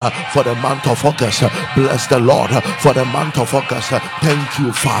for the month of August. Bless the Lord for the month of August. Thank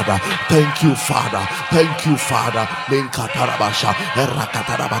you, Father. Thank you, Father. Thank you, Father. Linkatarabasha,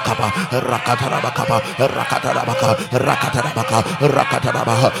 Rakatarabakaba, Rakatarabakaba, Rakatarabaka, Rakatarabaka,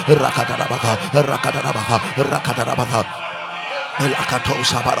 Rakatarabaka, Rakatarabaka, Rakatarabaka, Rakatarabaka.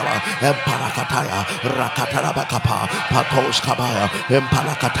 Elakatos Kabaraba, Emparakataya, Rakatarabakapa, Patos Kabaya,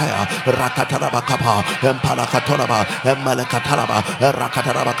 Empalakataya, Rakatarabakapa, Empalakatoraba, Emalakataraba,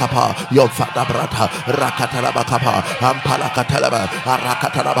 Rakatarabakapa, Yofada Brata, Rakatarabakapa, Ampalakatalaba,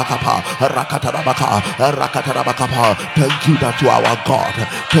 Rakatarabakapa, Rakatarabaka, Rakatarabakapa. Thank you that you are our God.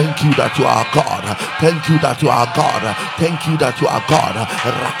 Thank you that you are God. Thank you that you are God. Thank you that you are God.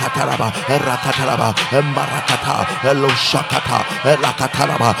 Rakataraba, Rakataraba, Embarakata, Eloshakata.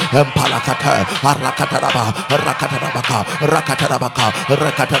 Lakataraba, Empalakata, Rakataraba, Rakatarabaka, Rakatarabaka,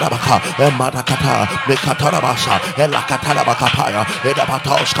 Rakatarabaka, Emarakata, Mekatarabasha, Elakatarabakapaya,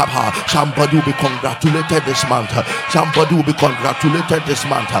 Edabatoskapa. Somebody will be congratulated this month. Somebody will be congratulated this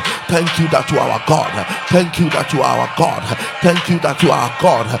month. Thank you that you are our God. Thank you that you are our God. Thank you that you are our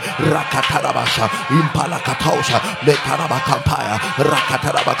God. Rakatarabasha, Impalakatosha, Mekarabakapaya,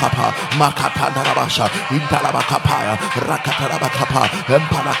 Rakatarabakapa, Makatanarabasha, Impalabakapaya, Rakatarabakapa,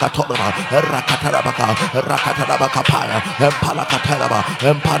 Empalakatoraba, Rakatarabaka, Rakatarabakapaya, Empalakataraba,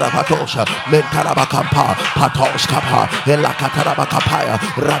 Empalakatosha, Mentarabakapa, Patoskapa, Elakatarabakapaya,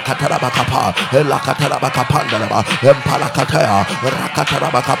 Rakatarabakapa, Elakatarabakapandalaba, Empalakataya,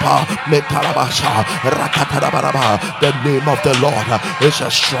 Rakatarabakapa, Mentarabasha, Rakatarabaraba. The name of the Lord is a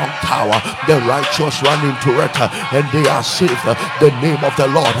strong tower. The righteous run into it and they are safe. The name of the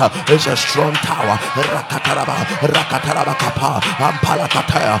Lord is a strong tower. Rakataraba, Rakatarabakapa,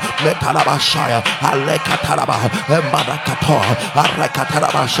 Ampalakataya, Metalabashaya, Alekataraba, Emadakato,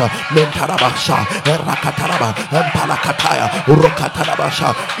 Arakatarabasha, Mentarabasha, Rakataraba, Empalakataya,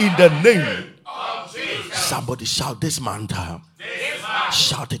 Rokatarabasha. In the name of Jesus. Somebody shout this month.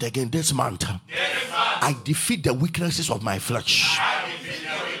 Shout it again this month. I defeat the weaknesses of my flesh.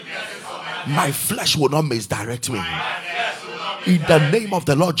 My flesh will not misdirect me. In the name of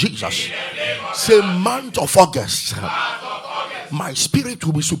the Lord Jesus. Say month of August. My spirit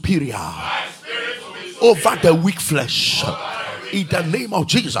will be superior over the weak flesh. In the name of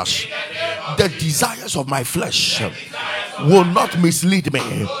Jesus. The desires of my flesh will not mislead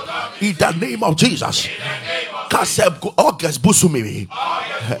me. In the name of Jesus. Kaseb August busumi.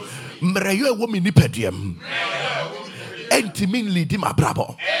 Mreyo wo minipedium. Entimin lidim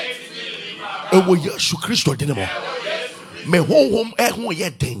abrabo. Ewo Yesu Kristo dinemo. Me honhom ehun ye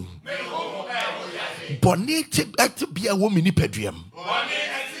den. Bonite et bia wo minipedium.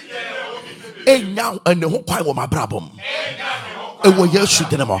 Enya ene ho kwai wo mabrabom.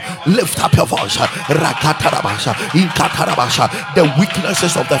 Lift up your voice. The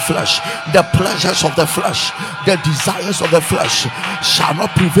weaknesses of the flesh, the pleasures of the flesh, the desires of the flesh shall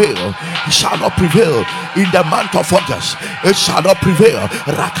not prevail. Shall not prevail in the month of August. It shall not prevail.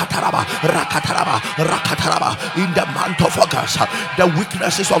 In the month of August, the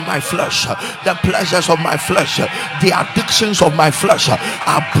weaknesses of my flesh, the pleasures of my flesh, the addictions of my flesh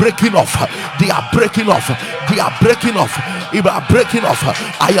are breaking off. They are breaking off. They are breaking off. Breaking off.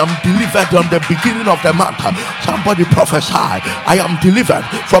 I am delivered from the beginning of the month. Somebody prophesy. I am delivered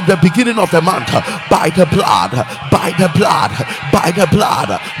from the beginning of the month by the blood, by the blood, by the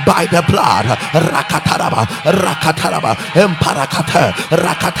blood, by the blood. Rakataraba, Rakataraba, Emparakata,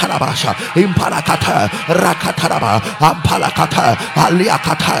 Rakatarabasha, Imparakata, Rakataraba, Ampalakata,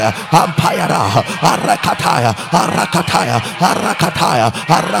 Aliakataya, Ampayara, Arakataya, Arakataya, Arakataya,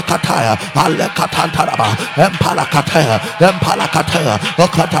 Arakataya, Alekatantaraba, Empalakataya, Empalakataya,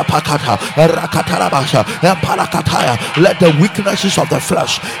 Okatapakata, Rakatarabasha, Empalakataya. Let the weaknesses of the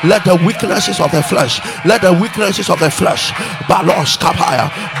flesh, let the weaknesses of the flesh, let the weaknesses of the flesh, Balos Kapaya,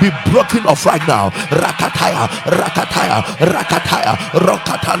 be broken off right now. Rakataya, Rakataya, Rakataya,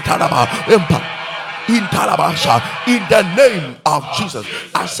 Rokatantaraba, in Talabasha, in the name of Jesus.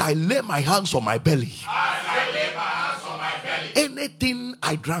 As I lay my hands on my belly, anything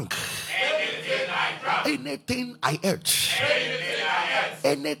I drank, anything I ate,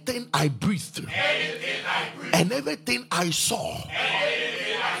 anything I breathed, and everything I saw,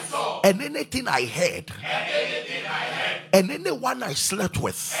 and anything I heard, and anyone I slept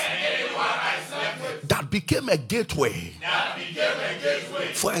with, that became a gateway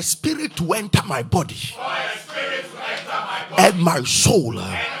for a spirit to enter my body and my soul.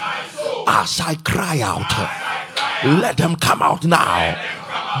 As I cry out, let them come out now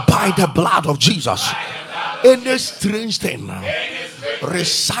by the blood of Jesus. Any strange thing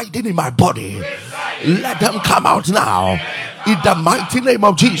residing in my body, let them come out now In the mighty name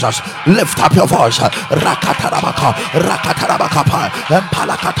of Jesus, lift up your voice. Rakatarabaka, Rakatarabakapa, and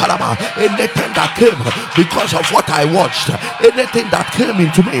Palakataraba. Anything that came because of what I watched, anything that came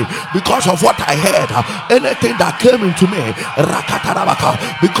into me because of what I heard, anything that came into me, Rakatarabaka,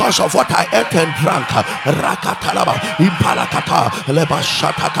 because of what I ate and drank, Rakataraba, Impalakata,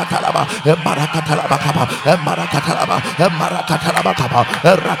 Lebashatakaraba, Marakatarabakaba, Marakataraba, Marakatarabakaba,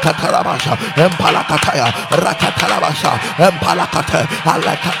 Rakatarabasha, Empalakataya, Rakatarabasha, Empalakata,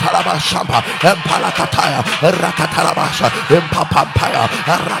 Alakatarabashamba, Empalakataya, Rakatarabasha, Empapampaya,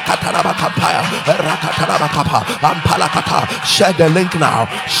 Rakatarabakapaya, Rakatarabakapa, Ampalakata. Share the link now.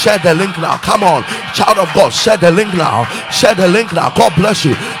 Share the link now. Come on, child of God, share the link now. Share the link now. God bless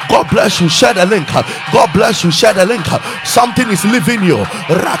you. God bless you. Share the link. God bless you. Share the link. Something is leaving you.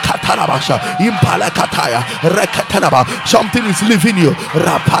 Rakatarabasha, Impalakataya, Rakataraba. Something is leaving you.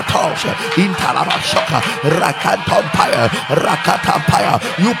 Rapatosha, Intalabashaka, Rakatompire, Rakatampire.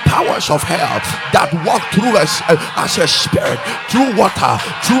 You powers of hell that walk through us as a spirit, through water,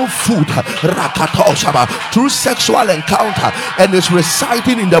 through food, Rakatoshaba, through sexual encounter, and is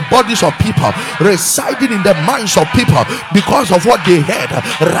residing in the bodies of people, residing in the minds of people because of what they heard.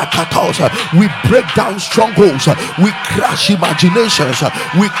 Rakatosha. We break down strongholds, we crush imaginations,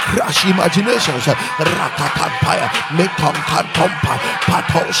 we crush imaginations. Rakatampire, Mekonkatompa,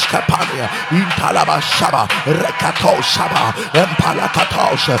 Patoskapania, Intalabashaba, Rekatoshaba,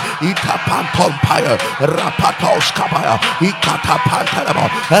 Empalakatosha, Itapantompire, Rapatoskabaya, Ikatapantalaba,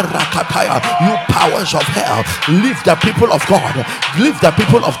 Rakataya. You powers of hell, leave the people of God, leave the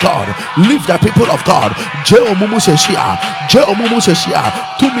people of God, leave the people of God. Jeomumusesia,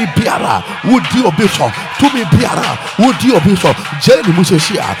 to me biara, would you be so? To me biara, would you be so? Jenny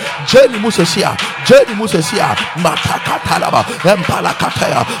Musesia, Matakatalaba,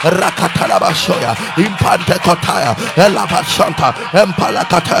 Empalakataya, Rakatalaba Shoya, Impantekotaya, Elabashanta,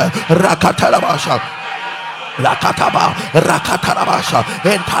 Empalakata, Rakatalabasha. Rakataba, Rakatarabasha,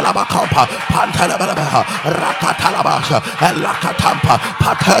 and Talabakampa, Pantalabaha, Rakatalabasha, and Lakatampa,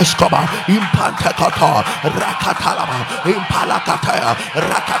 Patescoba, Impantecoto, Rakatalaba, Impalakataya,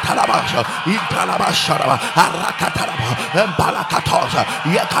 Rakatalabasha, Impalabasharaba, Rakatalaba, and Balakatosa,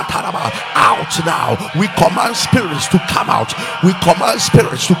 Yakataraba. Out now. We command spirits to come out. We command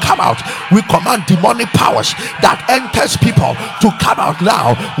spirits to come out. We command demonic powers that enters people to come out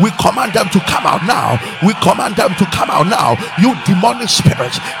now. We command them to come out now. We command them to come out now. You demonic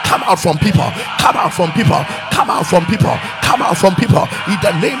spirits, come out from people, come out from people, come out from people, come out from people. In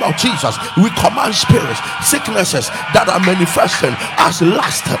the name of Jesus, we command spirits, sicknesses that are manifesting as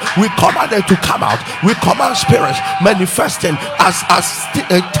lust, we command them to come out. We command spirits manifesting as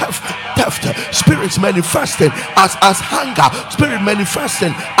theft, spirits manifesting as hunger, spirit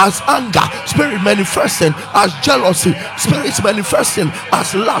manifesting as anger, spirit manifesting as jealousy, spirits manifesting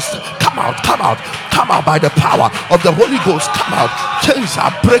as lust. Come out, come out, come out by the power of the Holy Ghost. Come out. Chains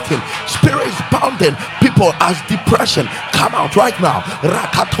are breaking, spirits bounding people as depression. Come out right now.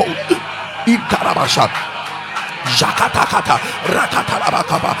 Rakato Italabasha, Jakatakata,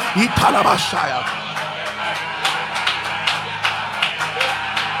 Rakatalabakaba, Italabashaya.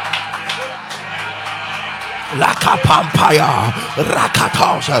 Lakapampaya,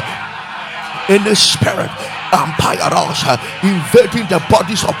 Rakatos, in the spirit, Ampayaros, invading the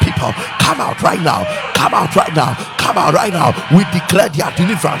bodies of people. Come out right now, come out right now, come out right now. We declare their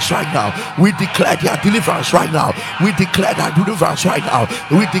deliverance right now. We declare their deliverance right now. We declare their deliverance right now.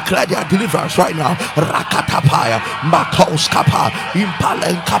 We declare their deliverance right now. Rakatapaya, Matoskapa,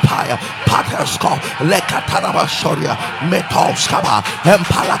 Impalenkapaya, Patersko, Lekatarabashoria, Metoskapa,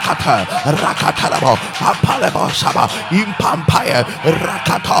 Empalakata, Rakatarabo, Apalebo Saba, Impampaya,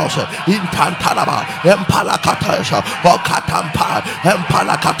 Rakatos, Intantaraba, Empalakatasha, Okatampa,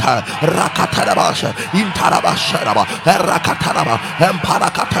 Empalakata, Rakatarabasha, Intarabasharaba, Rakataraba,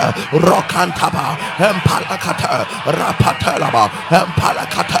 Empalakata, Rokantaba, Empalakata, Rapatalaba,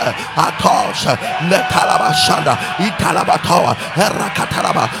 Empalakata, Atos, Netalabashanda, Italabatoa,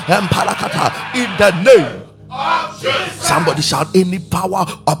 Rakataraba, Empalakata, in the name. Somebody shout, any power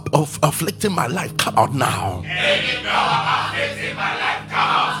of afflicting my life, come out now. Any power afflicting my life, come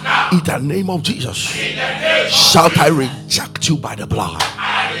out now. In the name of Jesus. Shout, I reject you by the blood.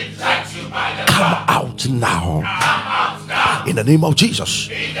 I reject you by the come blood. Out now. Come out now. In the name of Jesus.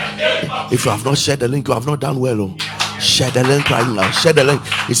 If you have not shared the link, you have not done well. Share the link right now. Share the link.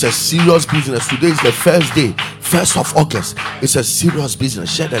 It's a serious business. Today is the first day, 1st of August. It's a serious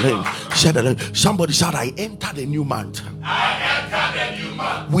business. Share the link. Share the link. Somebody shout, I enter the new month. I enter the new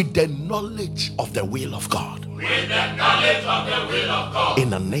month. with the knowledge of the will of God. With the knowledge of the will of God. In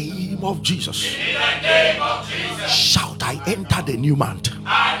the name of Jesus. In the name of Jesus. Shout, I enter the new month.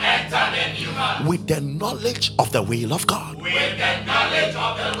 I enter the new month. With the knowledge of the will of God. With the knowledge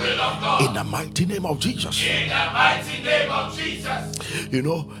of the will of God. In the mighty name of Jesus. In the mighty name of Jesus. You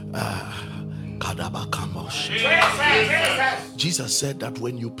know, Jesus said that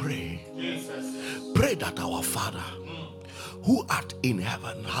when you pray, pray that our Father who art in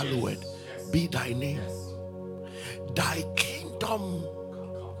heaven, hallowed be thy name. Thy kingdom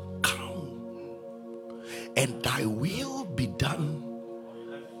come, and thy will be done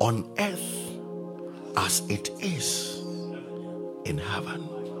on earth as it is in heaven.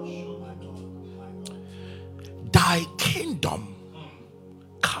 Thy kingdom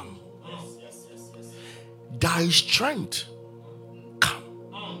come, thy strength come,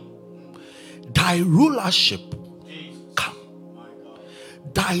 thy rulership come,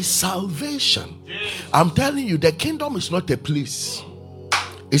 thy salvation. I'm telling you, the kingdom is not a place,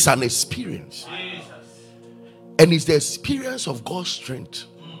 it's an experience. And it's the experience of God's strength,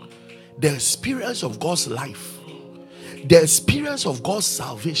 the experience of God's life, the experience of God's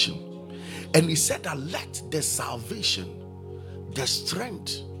salvation. And he said that let the salvation, the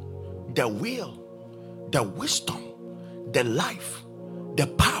strength, the will, the wisdom, the life, the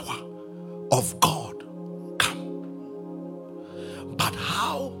power of God come. But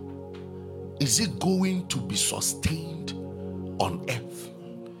how is it going to be sustained on earth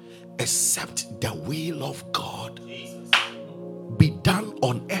except the will of God be done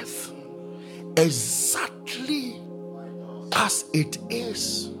on earth exactly as it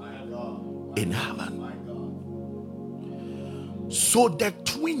is in heaven? So the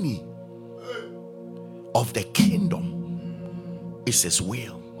twinning of the kingdom is his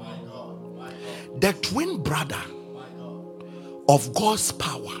will. The twin brother of God's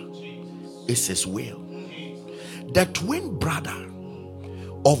power is his will. The twin brother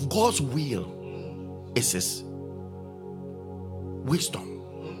of God's will is his wisdom.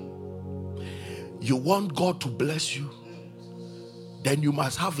 You want God to bless you, then you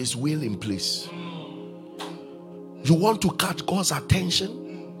must have his will in place. You want to catch God's attention,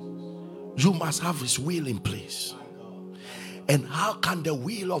 you must have his will in place. And how can the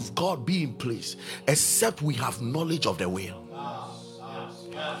will of God be in place except we have knowledge of the will?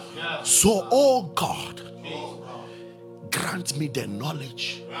 So, oh God, grant me the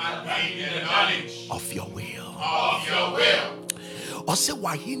knowledge of your will. Or say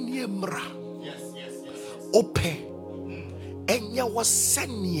wahini emra ope enya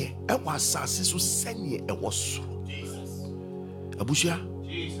wasanye e wasase so sanye e woso abushia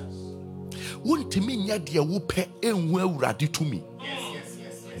wontimi nya de wo pe enwu awurade tumi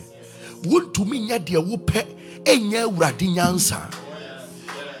wontimi nya de wo pe enya awurade nyansa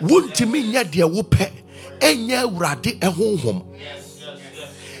wontimi nya de wo pe enya awurade ehonhom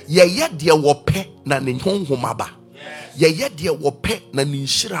ye de wo pe na ne honhom aba ye de wo pe na ne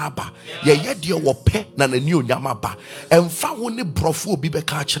nhyira aba ye de wo pe na ne onyam aba emfa wo ne brofo obi be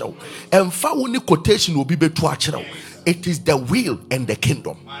ka kire wo emfa wo ne quotation obi betu a kire wo. It is the will and the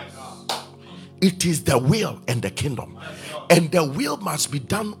kingdom. It is the will and the kingdom. And the will must be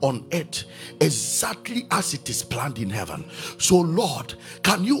done on earth exactly as it is planned in heaven. So Lord,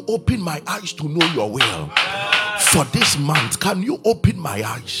 can you open my eyes to know your will for this month? Can you open my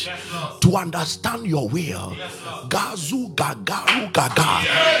eyes to understand your will? Gazu gagaru gaga.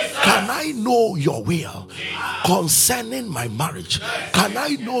 Can I know your will concerning my marriage? Can I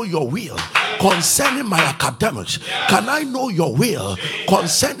know your will concerning my academics? Can I know your will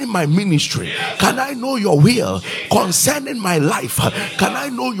concerning my ministry? Can I know your will concerning my life? Can I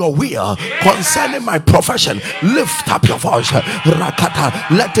know your will concerning my profession? Lift up your voice. Rakata.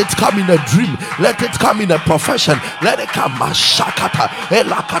 Let it come in a dream. Let it come in a profession. Let it come. Shakata.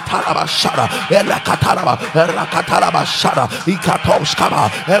 Elakataraba shara. Elakataraba. Rakataraba shara. Ikatoskaba.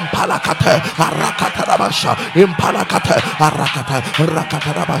 Empalakate. Arakataraba shara. Impalakate. Arakata.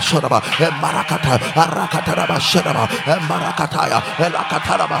 Rakataraba shara. Embarakata. Arakataraba shara. Embarakataya.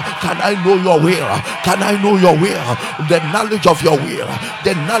 Elakataraba. Can I know your will? Can I know your will? The knowledge of your will,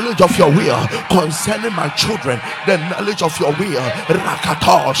 the knowledge of your will concerning my children, the knowledge of your will.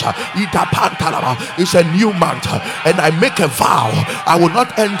 Rakatosha Itapantalaba is a new month, and I make a vow I will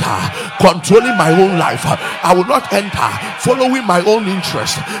not enter controlling my own life. I will not enter following my own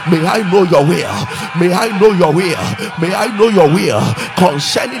interest. May I know your will. May I know your will. May I know your will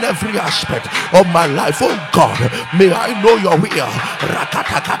concerning every aspect of my life. Oh God, may I know your will.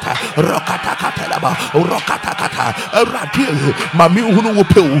 Rakatakata, rakatakata, rakatakata, radi mami hunu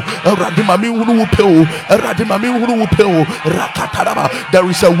wupeu, radi mami hunu wupeu, radi mami hunu wupeu, rakataraba. There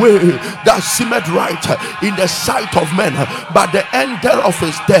is a way that seemeth right in the sight of men, but the end thereof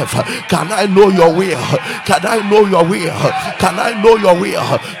is death. Can I know your will? Can I know your will? Can I know your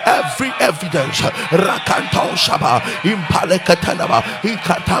will? Every evidence, rakantau shaba, impalekatanaba,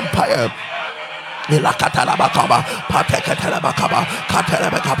 ikatampaya. Can I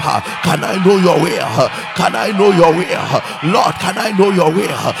know your will? Can I know your will? Lord, can I know your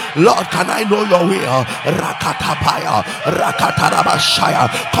will? Lord, can I know your will? Rakatapaya, Rakatarabashaya,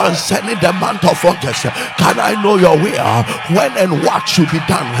 concerning the month of August, can I know your will? When and what should be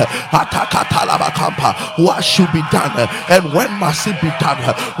done? Atakatalabakamba, what should be done? And when must it be done?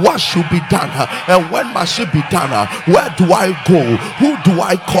 What should be done? And when must it be done? Where do I go? Who do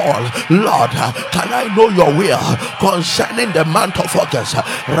I call? Lord, can I know your will concerning the month of August?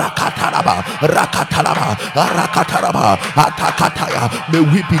 Rakataraba, Rakataraba, Rakataraba, Atakataya. May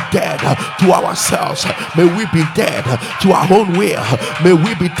we be dead to ourselves. May we be dead to our own will. May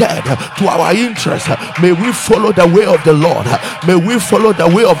we be dead to our interests. May we follow the way of the Lord. May we follow the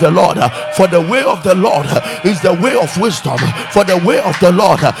way of the Lord. For the way of the Lord is the way of wisdom. For the way of the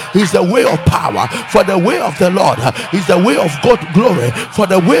Lord is the way of power. For the way of the Lord is the way of God glory. For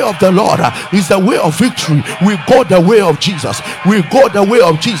the way of the Lord is the way of victory. We go the way of Jesus. We go the way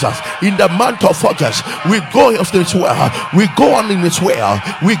of Jesus in the month of August. We go of this way. We go on in this way.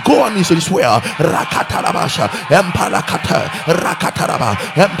 We go on in this way. Rakatarabasha, Empalakata, Rakataraba,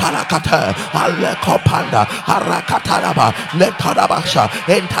 Empalakata, Alekopanda, Arakataraba, Netarabasha,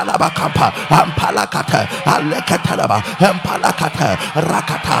 Entalabakapa, Ampalakata, Alekataraba, Empalakata,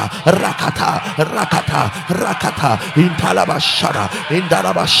 Rakata, Rakata, Rakata, Rakata, Intalabashara,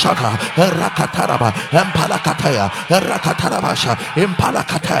 Indarabashara, Rakataraba, Empalakataya, Rakatarabasha,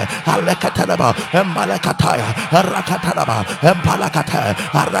 Impalakata, Alekataraba, Embalakataya, Rakataraba, Empalakata,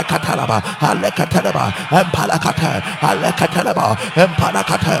 Rakataraba, Alekataraba, Empalakata, Alekataraba,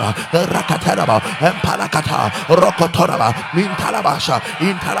 Empalakata, Rakataraba, Empalakata, Rokotoraba, Intalabasha,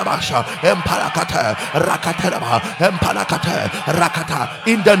 Intalabasha, Empalakata, Rakataraba, Empalakata, Rakata,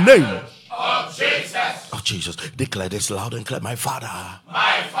 in the name of Jesus. Of Jesus. Declare this loud and clear. My Father,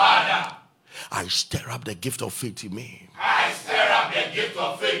 my Father, I stir up the gift of faith in me. I stir up the gift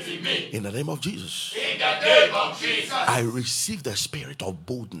of faith in me. In the name of Jesus. In the name of Jesus. I receive the spirit of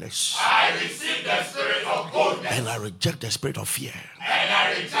boldness. I receive the spirit of boldness. And I reject the spirit of fear. And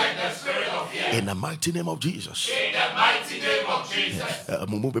I reject the spirit of fear. In the mighty name of Jesus. In the mighty name of Jesus.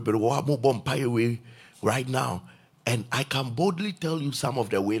 Right now. And I can boldly tell you some of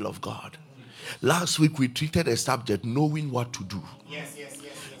the will of God. Last week we treated a subject, knowing what to do. Yes.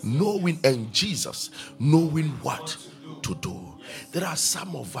 Knowing, and Jesus knowing what to do. There are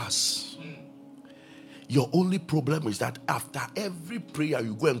some of us, your only problem is that after every prayer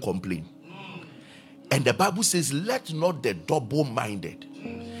you go and complain. And the Bible says, let not the double-minded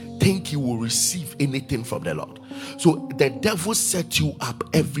think he will receive anything from the Lord. So the devil sets you up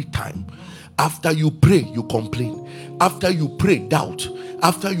every time. After you pray, you complain. After you pray, doubt.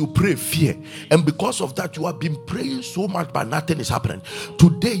 After you pray, fear. And because of that, you have been praying so much, but nothing is happening.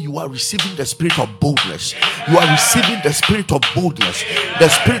 Today, you are receiving the spirit of boldness. You are receiving the spirit of boldness, the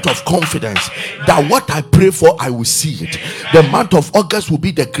spirit of confidence, that what I pray for, I will see it. The month of August will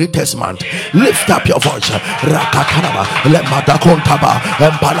be the greatest month. Lift up your voice. Rakataraba, Lemadakontaba,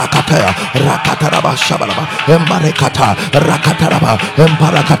 Empalakata, Rakataraba, Shabalaba, Embarekata, Rakataraba,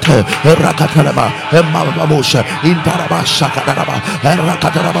 Embarakata, Rakataraba, Embababosha, Indaraba, Shakadaraba,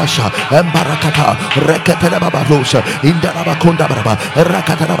 Rakatarabasha, Embarakata, Rekatarababosha, Indarabakondabaraba,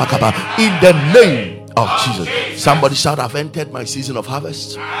 Rakatarabakaba, in the name of Jesus. Somebody shout, I've entered my season of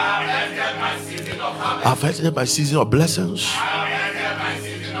harvest. I've entered my season of blessings.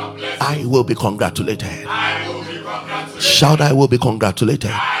 I will be congratulated. Shout, I will be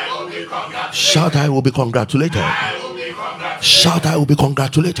congratulated. Shout, I will be congratulated. Shout, I will be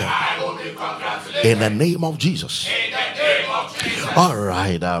congratulated. In the name of Jesus. All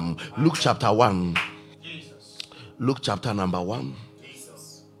right. Luke chapter 1. Luke chapter number 1.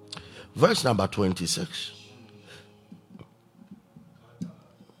 Verse number 26.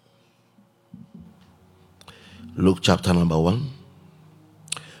 Luke chapter number 1.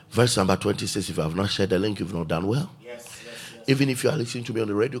 Verse number 26. If you have not shared the link, you've not done well. Even if you are listening to me on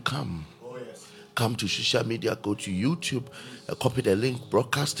the radio, come. Come to social media, go to YouTube, copy the link,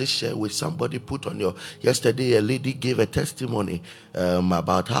 broadcast it, share with somebody, put on your... Yesterday, a lady gave a testimony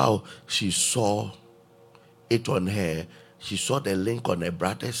about how she saw it on her. She saw the link on her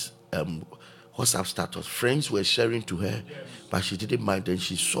brother's WhatsApp status. Friends were sharing to her, but she didn't mind. And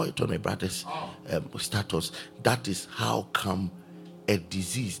she saw it on her brother's status. That is how come a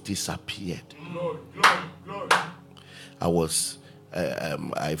disease disappeared.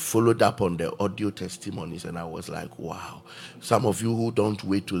 I followed up on the audio testimonies, and I was like, wow. Some of you who don't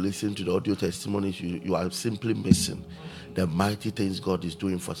wait to listen to the audio testimonies, you are simply missing the mighty things God is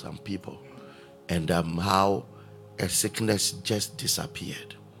doing for some people, and how a sickness just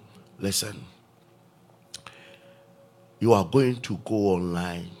disappeared. Listen, you are going to go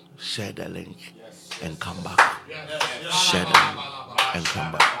online, share the link, and come back. Share the link and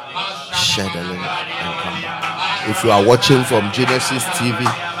come back. Share the link and come back. If you are watching from Genesis TV,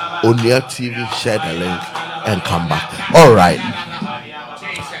 Onia TV, share the link and come back. All right.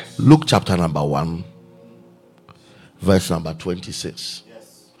 Luke chapter number 1, verse number 26.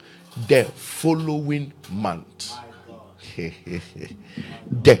 The following month.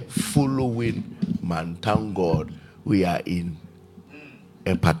 The following month. Thank God we are in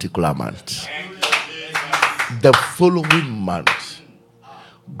a particular month. The following month,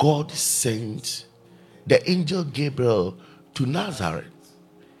 God sent the angel Gabriel to Nazareth,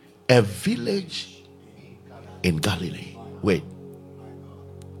 a village in Galilee. Wait.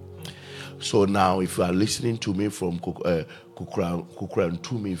 So now, if you are listening to me from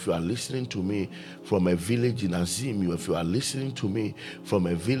Kukrantumi, if you are listening to me from a village in Azim, if you are listening to me from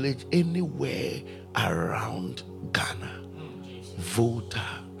a village anywhere around Ghana, Volta,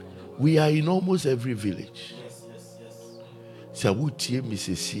 we are in almost every village.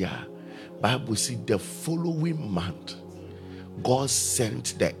 Bible says the following month, God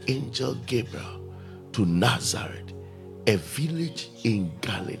sent the angel Gabriel to Nazareth, a village in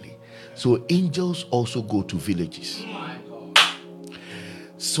Galilee. So angels also go to villages.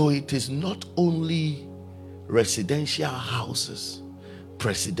 So it is not only residential houses,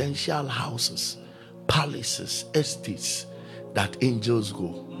 presidential houses, palaces, estates that angels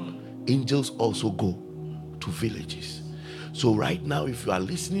go. Angels also go to villages. So right now, if you are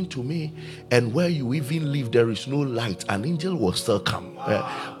listening to me and where you even live, there is no light, an angel will still come.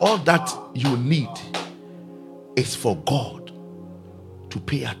 All that you need is for God to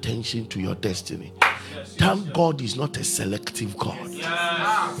pay attention to your destiny. Thank God is not a selective God.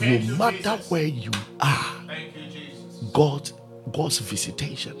 No matter where you are, God's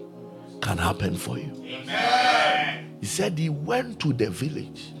visitation can happen for you. He said he went to the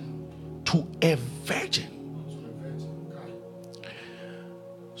village to a virgin.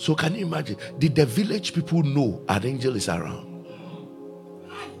 So can you imagine? Did the village people know an angel is around?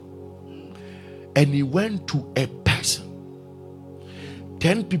 And he went to a person.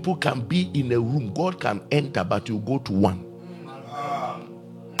 10 people can be in a room. God can enter, but you go to one.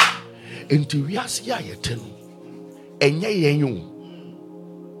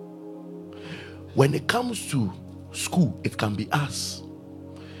 When it comes to school, it can be us.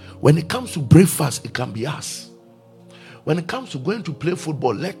 When it comes to breakfast, it can be us. When it comes to going to play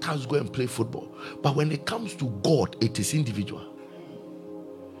football, let us go and play football. But when it comes to God, it is individual.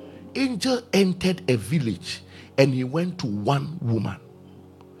 Angel entered a village and he went to one woman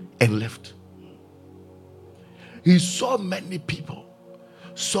and left. He saw many people,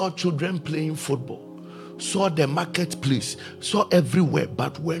 saw children playing football, saw the marketplace, saw everywhere,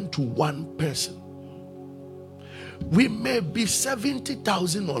 but went to one person. We may be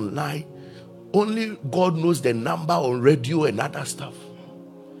 70,000 online. Only God knows the number on radio and other stuff.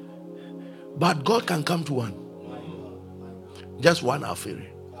 But God can come to one. Just one affair.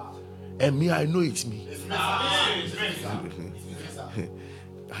 And me, I know it's me.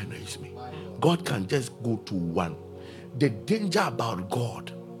 I know it's me. God can just go to one. The danger about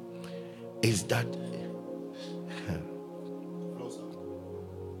God is that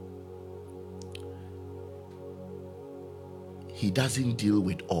he doesn't deal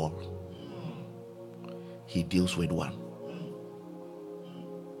with all. He deals with one.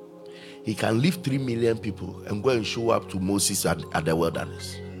 He can leave 3 million people and go and show up to Moses at the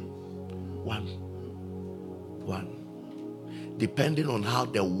wilderness. One. Depending on how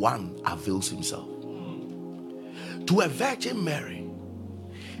the one avails himself. To a Virgin Mary,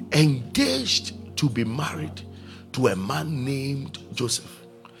 engaged to be married to a man named Joseph,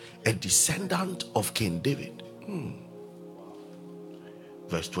 a descendant of King David.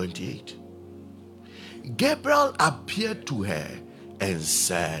 Verse 28. Gabriel appeared to her and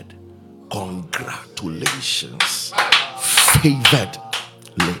said, "Congratulations, favored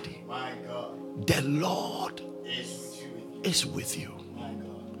lady. The Lord is with you."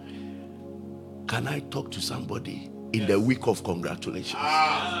 Can I talk to somebody in the week of congratulations?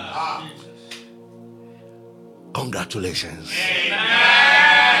 Congratulations.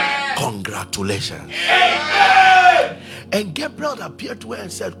 Congratulations. And Gabriel appeared to her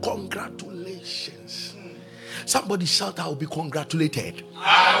and said, congratulations. Somebody shout, I will be congratulated.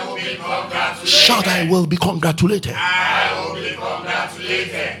 I will be congratulated. Shout, I will be congratulated. I will be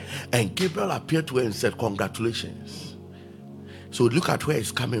congratulated. And Gabriel appeared to her and said, congratulations. So look at where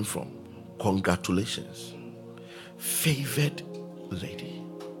it's coming from. Congratulations. Favored lady.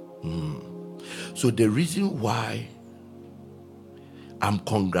 So the reason why I'm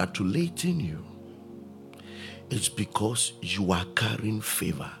congratulating you is because you are carrying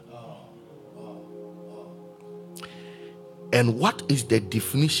favor. And what is the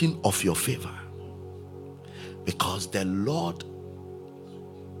definition of your favor? Because the Lord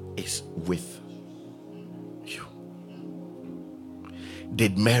is with you.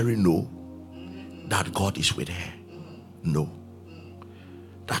 Did Mary know that God is with her? No.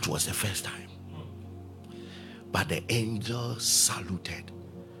 That was the first time. But the angel saluted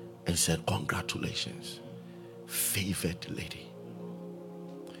and said, congratulations, favored lady,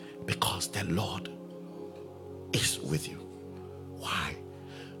 because the Lord is with you. Why?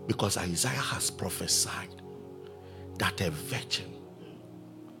 Because Isaiah has prophesied that a virgin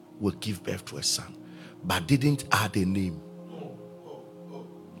will give birth to a son, but didn't add a name.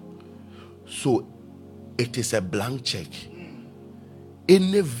 So it is a blank check.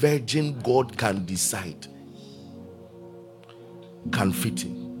 Any virgin God can decide can fit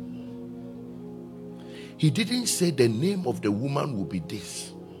in. He didn't say the name of the woman will be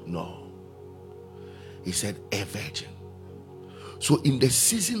this. No. He said a virgin. So in the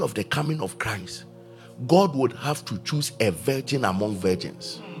season of the coming of Christ, God would have to choose a virgin among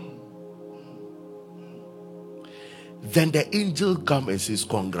virgins. Then the angel comes and says,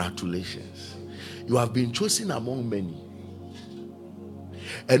 congratulations. You have been chosen among many.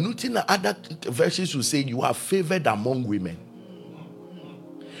 And nothing other verses will say you are favored among women.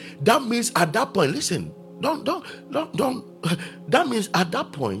 That means at that point, listen, don't. That means at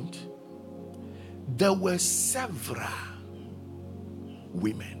that point, there were several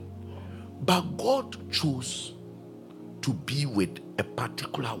women, but God chose to be with a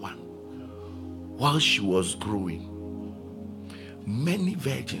particular one while she was growing. Many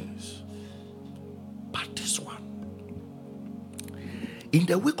virgins, but this one. In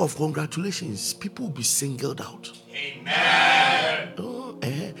the week of congratulations, people will be singled out. Amen.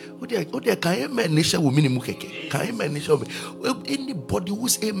 Anybody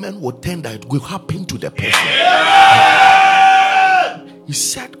whose amen will tender, it will happen to the person. He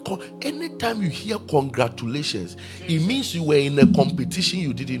said, anytime you hear congratulations, it means you were in a competition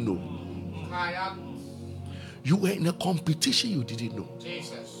you didn't know. You were in a competition you didn't know.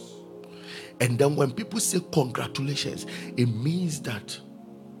 Jesus. And then when people say congratulations, it means that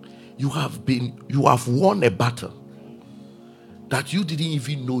you have won a battle that you didn't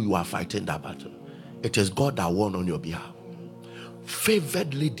even know you are fighting that battle. It is God that won on your behalf.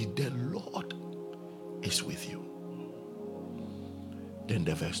 Favored lady, the Lord is with you. Then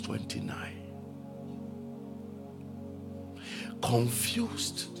the verse 29.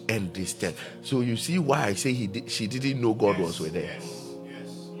 Confused and disturbed. So you see why I say she didn't know God was with her.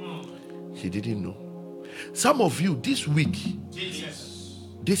 She didn't know. Some of you this week,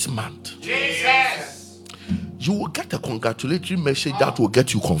 this month, you will get a congratulatory message that will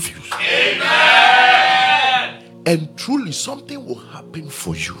get you confused. Amen. And truly something will happen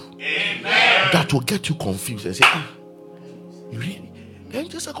for you that will get you confused and say, you really? Then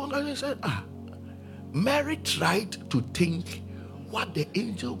just a congratulation said, Mary tried to think what the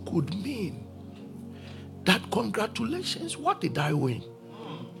angel could mean. That congratulations, what did I win?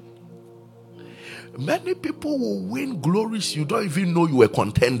 Many people will win glories you don't even know you were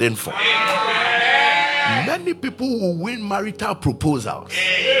contending for. Amen. Many people will win marital proposals.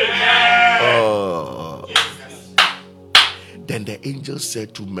 Then the angel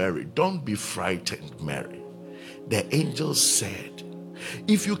said to Mary, don't be frightened, Mary. The angel said,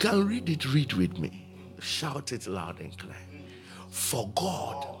 if you can read it, read with me. Shout it loud and clear. For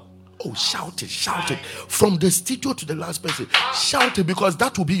God. Oh, shout it. From the studio to the last person. Shout it, because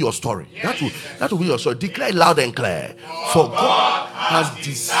that will be your story. That will be your story. Declare it loud and clear. For God has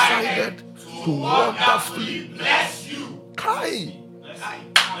decided to wonderfully bless you. Kai.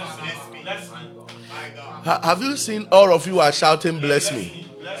 Have you seen all of you are shouting bless me?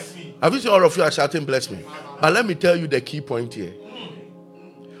 Have you seen all of you are shouting bless me? But let me tell you the key point here.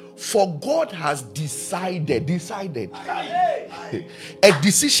 For God has decided. A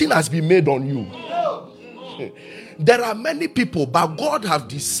decision has been made on you. There are many people, but God has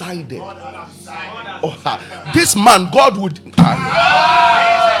decided. This man, God would.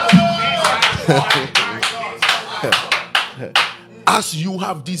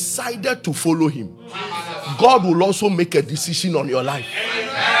 have decided to follow him, God will also make a decision on your life.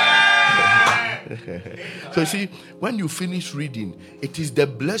 So you see, when you finish reading, it is the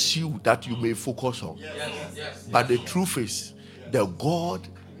bless you that you may focus on. But the truth is that God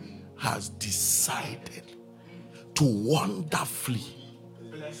has decided to wonderfully.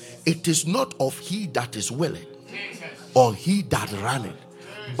 It is not of he that is willing or he that runneth,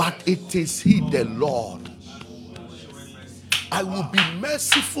 but it is he, the Lord. I will be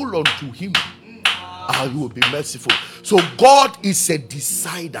merciful unto him. I will be merciful. So God is a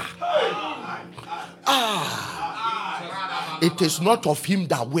decider. It is not of him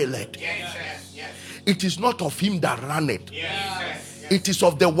that willeth. It is not of him that runneth. It is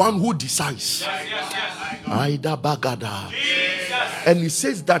of the one who decides. Aida Bagada. And he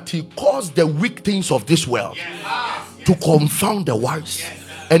says that he caused the weak things of this world to confound the wise,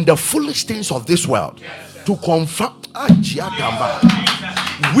 and the foolish things of this world to confound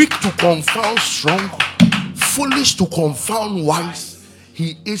weak, to confound strong, foolish to confound wise.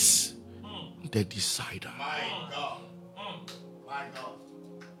 He is the decider.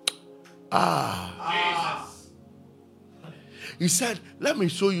 He said, let me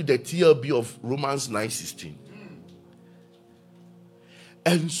show you the TLB of Romans 9:16.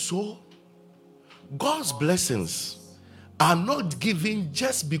 And so God's blessings are not given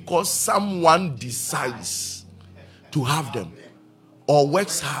just because someone decides to have them or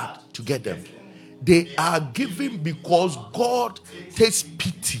works hard to get them. They are given because God takes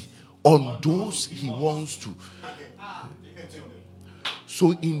pity on those he wants to.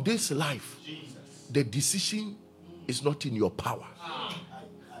 So in this life, the decision is not in your power.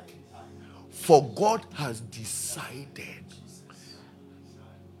 For God has decided.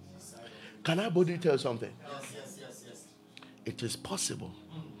 Can I boldly tell you something? Yes. It is possible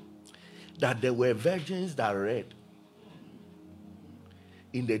that there were virgins that read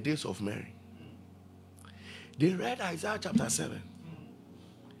in the days of Mary. They read Isaiah chapter 7.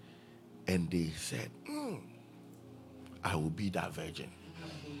 And they said, I will be that virgin.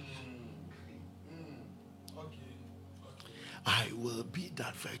 I will be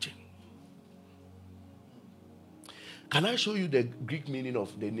that virgin. Can I show you the Greek meaning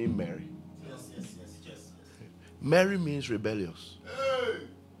of the name Mary? Yes. Mary means rebellious.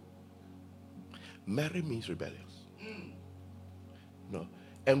 Mary means rebellious. No.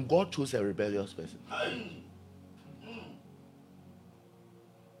 And God chose a rebellious person.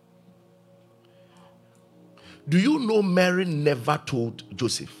 Do you know Mary never told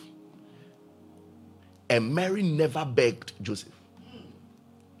Joseph? And Mary never begged Joseph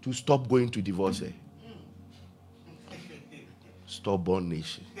to stop going to divorce her. Stubborn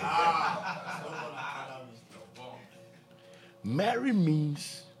nation. Mary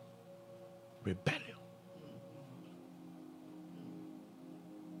means rebellion.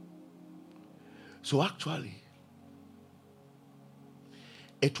 So actually,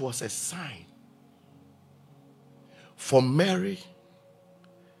 it was a sign for Mary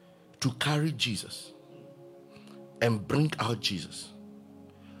to carry Jesus and bring out Jesus.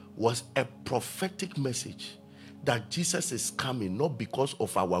 Was a prophetic message that Jesus is coming not because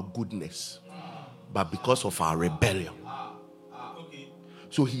of our goodness, but because of our rebellion.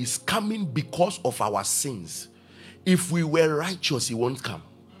 So he is coming because of our sins. If we were righteous, he won't come.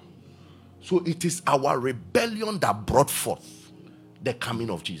 So it is our rebellion that brought forth the coming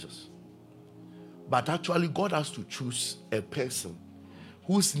of Jesus. But actually, God has to choose a person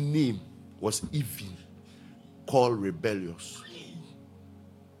whose name was even called rebellious.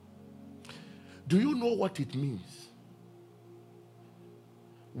 Do you know what it means?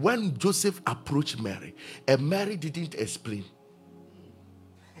 When Joseph approached Mary, and Mary didn't explain.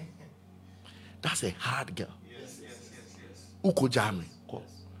 That's a hard girl. Yes. Ukojame.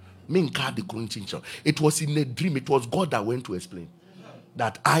 It was in a dream. It was God that went to explain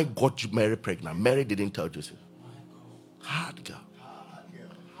that I got Mary pregnant. Mary didn't tell Joseph. Hard girl.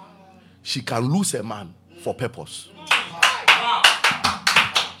 She can lose a man for purpose.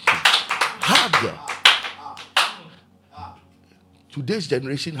 Hard girl. Today's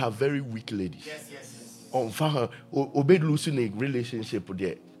generation have very weak ladies. Yes. Obey losing a relationship with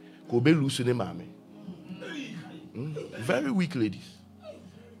there. Obey losing a mommy. Very weak ladies.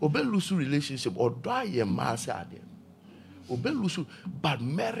 Obey losing relationship or die a mass idea. Obey losing. But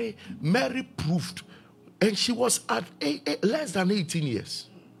Mary proved, and she was at less than 18 years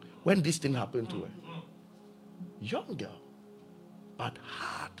when this thing happened to her. Young girl, but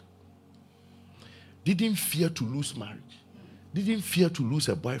hard. Didn't fear to lose marriage. Didn't fear to lose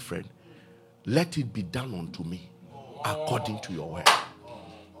a boyfriend. Let it be done unto me according to your word.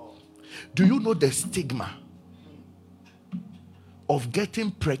 Do you know the stigma of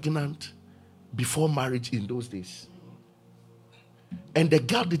getting pregnant before marriage in those days. And the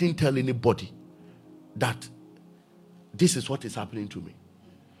girl didn't tell anybody that this is what is happening to me.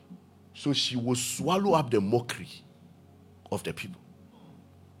 So she will swallow up the mockery of the people.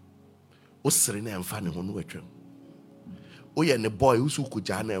 Oh yeah, the boy who's who could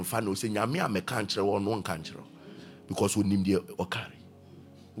jana and fan say nyame me country or one country because we name the okari.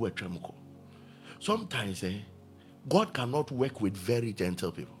 Sometimes God cannot work with very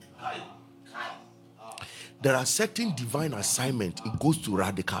gentle people. There are certain divine assignments, it goes to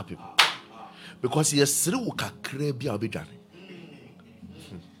radical people. Because yes, kakre bi obedwane.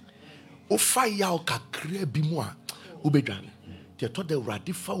 O fire o kakre bi mu a obedwane. Te to the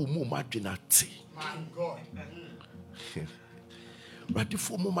radifa o mu madwena te. My God.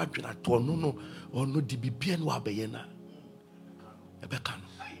 Radifo mo madwena to no di bibia no abeye na. Ebeka no.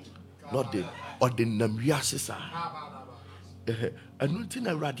 Not the or the namwiase sa. Anu nti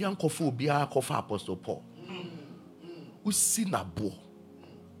na radian kofo obia kofa Apostle Paul. Usi na bo.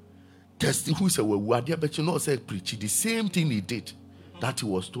 Testing who said, well, but you know, said preach the same thing he did that he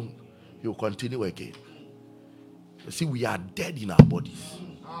was doing. He will continue again. You see, we are dead in our bodies.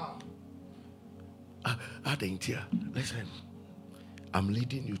 Listen, I'm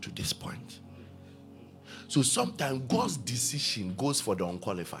leading you to this point. So sometimes God's decision goes for the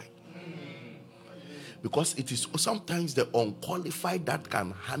unqualified. Because it is sometimes the unqualified that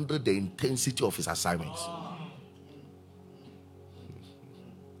can handle the intensity of his assignments.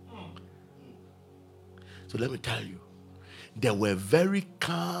 So let me tell you, there were very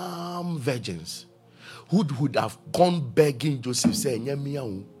calm virgins who would have gone begging Joseph, say,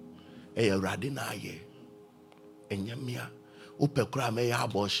 "Nyamia, radina ye, nyamia, upekura me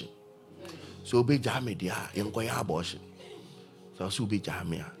abortion." So be jamedia, yenkoya abortion. So be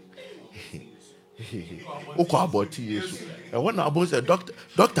jamia. Oko aboti Yesu. And when I was a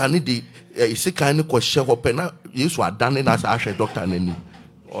doctor need the is kind of question open. Yesu are done as a doctor nani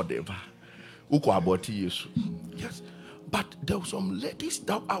or whatever. Yes, but there were some ladies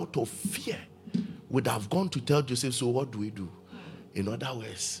that out of fear would have gone to tell Joseph, so what do we do? In other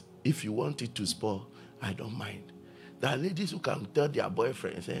words, if you want it to spoil, I don't mind. There are ladies who can tell their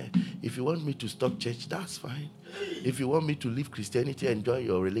boyfriends, if you want me to stop church, that's fine. If you want me to leave Christianity and join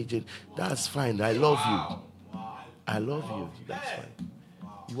your religion, that's fine. I love you. I love you. That's fine.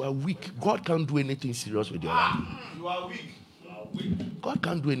 You are weak. God can't do anything serious with your life. You are weak. God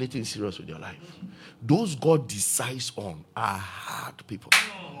can't do anything serious with your life. Those God decides on are hard people.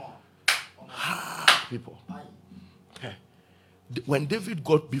 Hard people. When David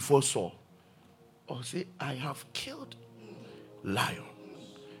got before Saul, or say, I have killed lion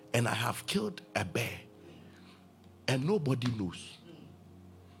and I have killed a bear and nobody knows.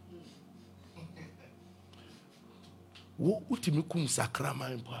 Ultimi kum sakrama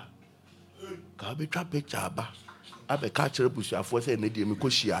impa. Ka be twa picture aba. Abe ka kire busuafo say na die me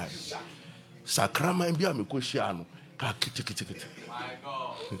kohia. Sakrama bia me kohia no ka kiti. My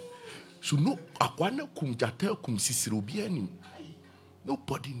God. So no akwana kum jata kum sisiri obi anim.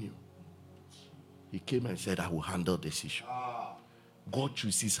 Nobody knew. He came and said, I will handle this issue. God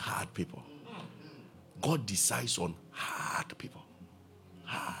chooses hard people. God decides on hard people.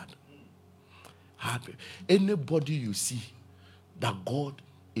 Hard people. Anybody you see that God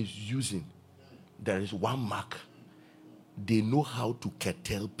is using, there is one mark. They know how to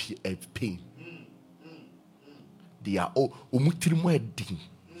curtail pain. They are all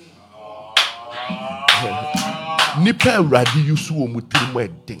Nipa radi yusu omutirimu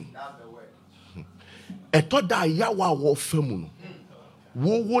edin. Eto da yawa wo femu no.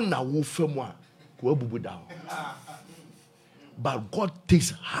 Wo na wo femu a ko abubu down. But God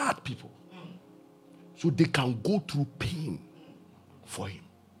takes hard people so they can go through pain for him.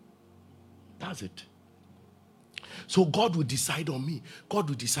 That's it. So God will decide on me. God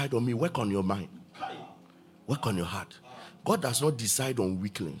will decide on me. Work on your mind. Work on your heart. God does not decide on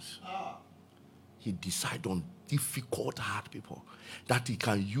weaklings. He decides on difficult, hard people that he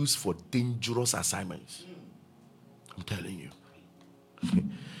can use for dangerous assignments. I'm telling you.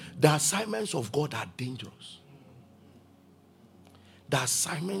 The assignments of God are dangerous. The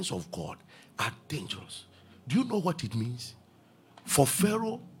assignments of God are dangerous. Do you know what it means? For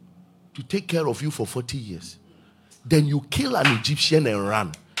Pharaoh to take care of you for 40 years, then you kill an Egyptian and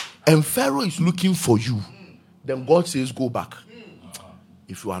run, and Pharaoh is looking for you, then God says, go back.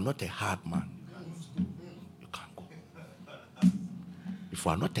 If you are not a hard man, you can't go. If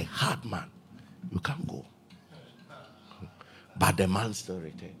you are not a hard man, you can't go. But the man still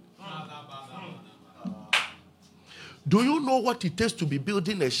returned. Do you know what it takes to be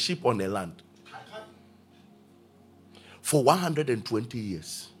building a ship on a land? for 120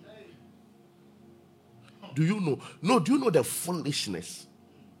 years. Do you know? No, do you know the foolishness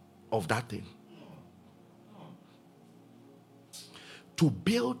of that thing? To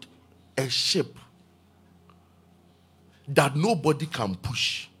build a ship that nobody can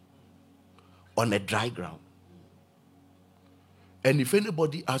push on a dry ground. And if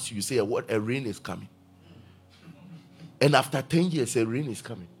anybody asks you, say, what, a rain is coming. And after 10 years, a rain is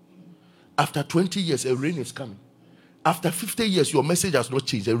coming. After 20 years, a rain is coming. After 50 years, your message has not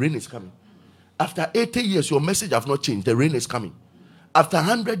changed, the rain is coming. After 80 years, your message has not changed, the rain is coming. After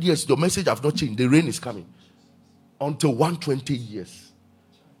 100 years, your message has not changed, the rain is coming. Until 120 years.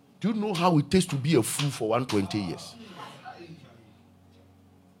 Do you know how it takes to be a fool for 120 years?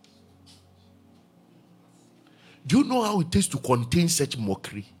 Do you know how it takes to contain such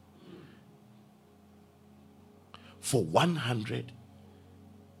mockery? For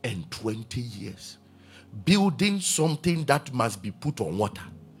 120 years. Building something that must be put on water.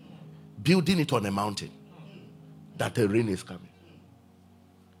 Building it on a mountain. That the rain is coming.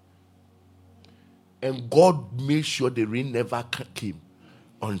 And God made sure the rain never came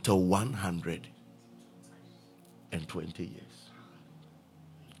until 120 years.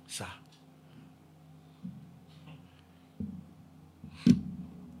 Sir.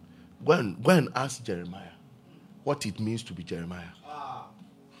 Go and ask Jeremiah what it means to be Jeremiah.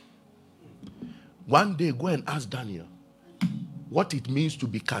 One day, go and ask Daniel what it means to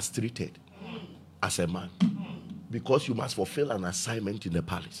be castrated as a man. Because you must fulfill an assignment in the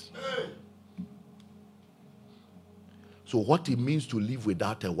palace. So what it means to live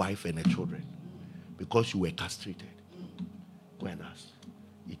without a wife and a children, because you were castrated. Go and ask.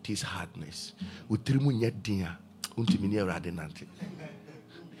 It is hardness.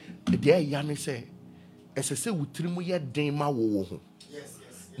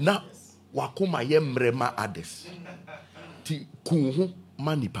 Now, wakoma ye mrema ades. Ti kunhu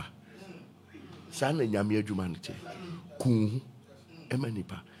manipa. Sana nyame adwuma nche. Kunhu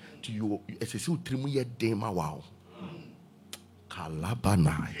emanipa. Ti you esese utrimu ye dema wow.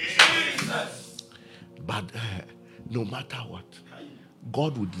 Kalabanai. But no matter what,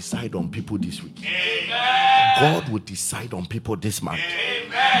 God will decide on people this week. Amen. God will decide on people this month.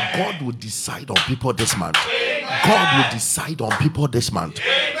 Amen. God will decide on people this month. Amen. God will decide on people this month.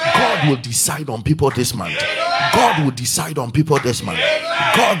 Amen. God will decide on people this month. Amen. God will decide on people this month.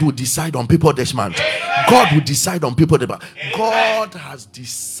 Amen. God will decide on people this month. Amen. God will decide on people this month. God has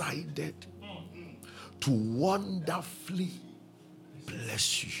decided to wonderfully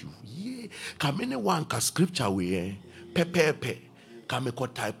bless you. Yeah. Come anyone can scripture we pepe.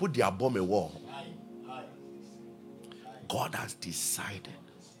 Put the bomb a wall. God has decided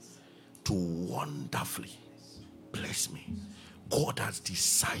to wonderfully bless me. God has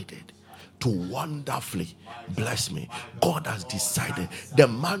decided to wonderfully bless me. God has decided the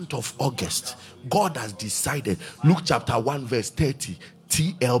month of August. God has decided. Luke chapter 1 verse 30.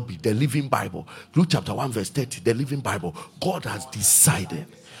 TLB, the Living Bible. Luke chapter 1 verse 30, the Living Bible. God has decided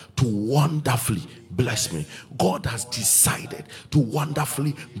to wonderfully bless me. God has decided to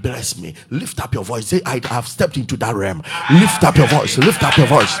wonderfully bless me. Lift up your voice. Say, I have stepped into that realm. Lift up your voice. Lift up your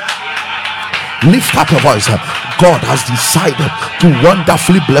voice. Lift up your voice. God has decided to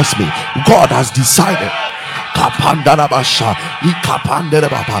wonderfully bless me. God has decided. Kapandarabasha,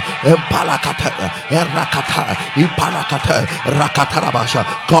 Ikapanderababa, Empalakata, Erakata, Impalakata, Rakatarabasha.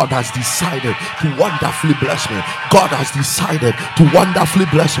 God has decided to wonderfully bless me. God has decided to wonderfully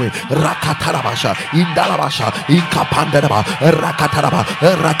bless me. Rakatarabasha, Indalabasha, Ikapanderaba, Rakataraba,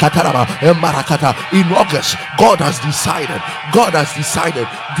 Rakataraba, Marakata. In August, God has decided. God has decided.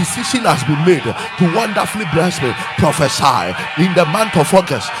 Decision has been made to wonderfully bless me. Prophesy. In the month of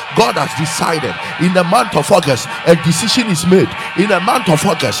August, God has decided. In the month of August, a decision is made. In the month of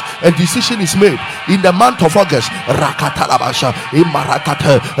August, a decision is made. In the month of August, Rakatarabasha,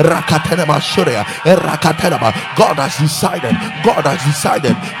 Imarakata, Rakatanabashuria, Rakatanaba. God has decided. God has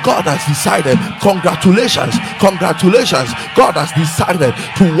decided. God has decided. Congratulations. Congratulations. God has decided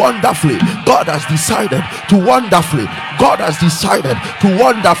to wonderfully. God has decided to wonderfully. God has decided to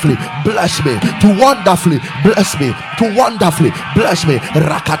wonderfully bless me. To wonderfully bless me. To wonderfully bless me.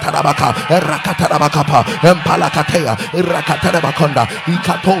 Rakatarabaka, Rakatarabakapa, Empalakatea, Rakatarabakonda,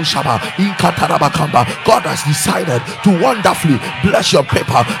 Ikato Shaba, Ikatarabakamba. God has decided to wonderfully bless your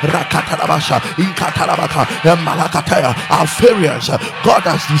paper. Rakatarabasha, Ikatarabaka, Emalakatea, our failures. God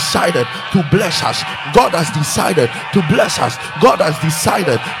has decided to bless us. God has decided to bless us. God has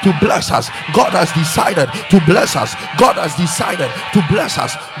decided to bless us. God has decided to bless us. God has decided to bless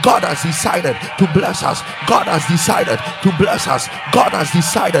us. God has decided to bless us. God has decided decided to bless us. God has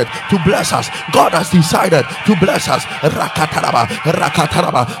decided to bless us. God has decided to bless us. Rakataraba,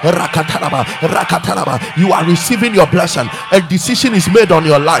 rakataraba, rakataraba, rakataraba. You are receiving your blessing. A decision is made on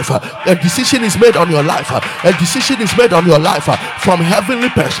your life. A decision is made on your life. A decision is made on your life from heavenly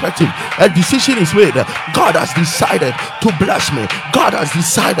perspective. A decision is made. God has decided to bless me. God has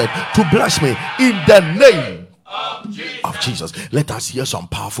decided to bless me in the name of Jesus. Let us hear some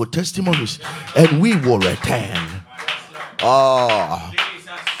powerful testimonies and we will return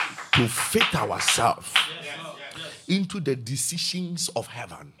to fit ourselves into the decisions of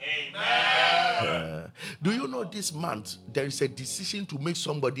heaven. Do you know this month there is a decision to make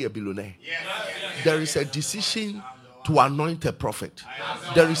somebody a billionaire? There is a decision to anoint a prophet.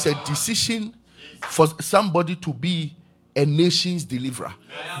 There is a decision for somebody to be a nation's deliverer.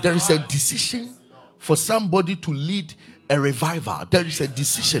 There is a decision for somebody to lead a revival. There is a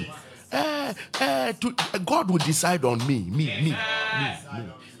decision. God will decide on me.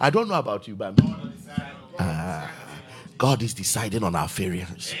 I don't know about you, but me. God is deciding on our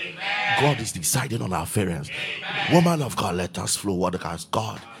variance. God is deciding on our variance. Woman of God, let us flow. What has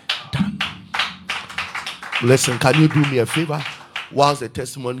God done? Listen, can you do me a favor? Whilst the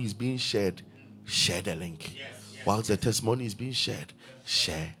testimony is being shared, share the link. Whilst the testimony is being shared,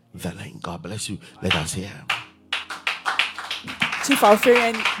 share the link. God bless you. Let us hear. Chief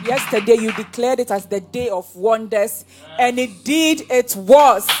Alfarian, yesterday you declared it as the day of wonders, and indeed it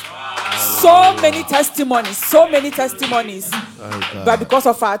was. So many testimonies. But because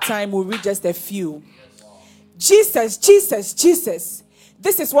of our time, we'll read just a few. Jesus.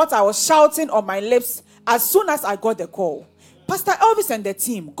 This is what I was shouting on my lips as soon as I got the call. Pastor Elvis and the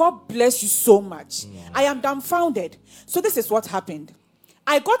team, God bless you so much. I am dumbfounded. So this is what happened.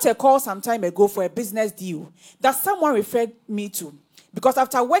 I got a call some time ago for a business deal that someone referred me to. Because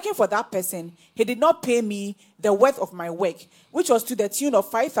after working for that person, he did not pay me the worth of my work, which was to the tune of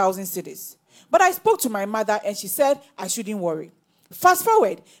 5,000 cedis. But I spoke to my mother and she said I shouldn't worry. Fast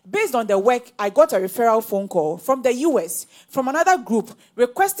forward, based on the work, I got a referral phone call from the US, from another group,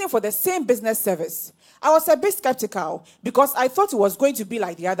 requesting for the same business service. I was a bit skeptical because I thought it was going to be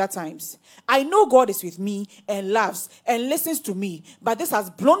like the other times. I know God is with me and loves and listens to me, but this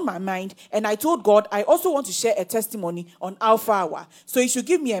has blown my mind, and I told God I also want to share a testimony on Alpha Hour, so he should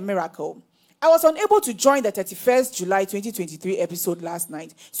give me a miracle. I was unable to join the 31st July 2023 episode last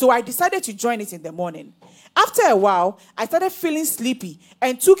night, so I decided to join it in the morning. After a while, I started feeling sleepy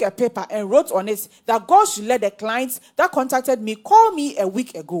and took a paper and wrote on it that God should let the clients that contacted me call me a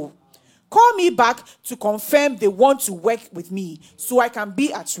week ago. Call me back to confirm they want to work with me so I can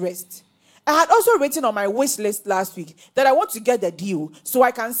be at rest. I had also written on my wish list last week that I want to get the deal so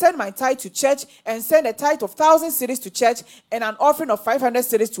I can send my tithe to church and send a tithe of 1,000 cedis to church and an offering of 500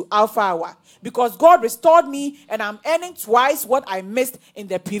 cedis to Alpha Hour, because God restored me and I'm earning twice what I missed in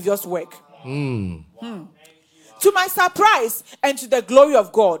the previous work. To my surprise and to the glory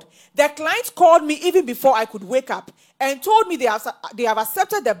of God, the client called me even before I could wake up and told me they have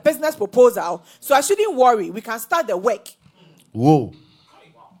accepted the business proposal, so I shouldn't worry. We can start the work. Whoa.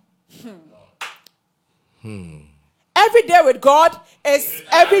 Every day with God is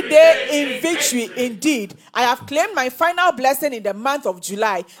every day in victory indeed. I have claimed my final blessing in the month of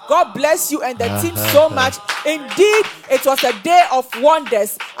July. God bless you and the team so much. Indeed, it was a day of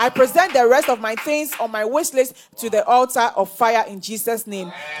wonders. I present the rest of my things on my wish list to the altar of fire in Jesus'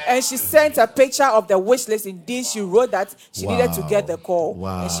 name. And she sent a picture of the wish list. Indeed, she wrote that she needed to get the call.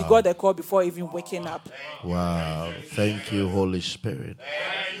 Wow. And she got the call before even waking up. Wow. Thank you, Holy Spirit.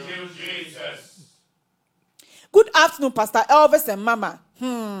 Thank you, Jesus. Good afternoon, Pastor Elvis and Mama.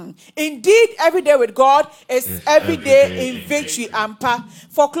 Indeed, every day with God is every day in victory, Ampa.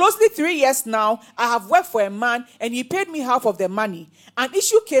 For closely 3 years now, I have worked for a man and he paid me half of the money. An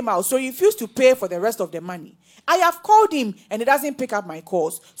issue came out, so he refused to pay for the rest of the money. I have called him and he doesn't pick up my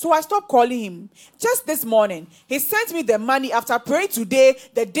calls, so I stopped calling him. Just this morning, he sent me the money after praying today,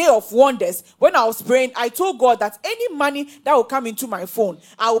 the day of wonders. When I was praying, I told God that any money that will come into my phone,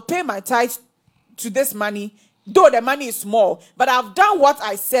 I will pay my tithe to this money. Though the money is small, but I've done what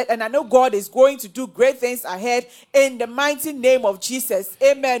I said, and I know God is going to do great things ahead in the mighty name of Jesus.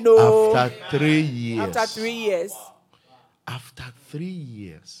 Amen. Oh. After 3 years. After 3 years. After 3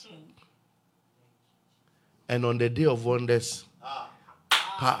 years. And on the day of wonders,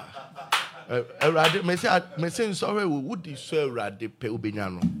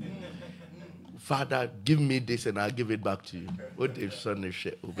 Father, give me this and I'll give it back to you.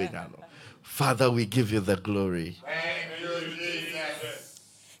 Father, we give you the glory. Thank you, Jesus.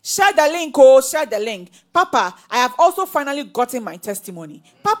 Share the link, oh, share the link. Papa, I have also finally gotten my testimony.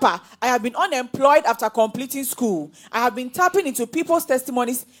 Papa, I have been unemployed after completing school. I have been tapping into people's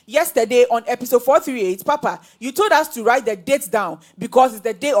testimonies yesterday on episode 438. Papa, you told us to write the dates down because it's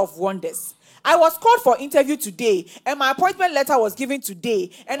the day of wonders. I was called for interview today, and my appointment letter was given today,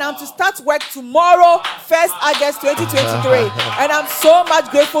 and I'm to start work tomorrow, 1st August 2023. And I'm so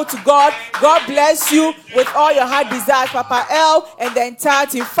much grateful to God. God bless you with all your heart desires, Papa L and the entire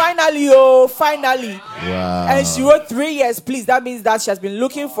team. Finally, finally. Wow. And she wrote 3 years, please. That means that she has been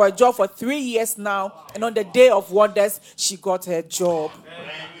looking for a job for 3 years now, and on the day of wonders, she got her job.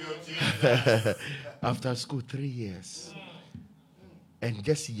 After school, 3 years. And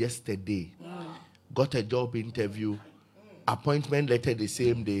just yesterday, got a job interview, appointment letter the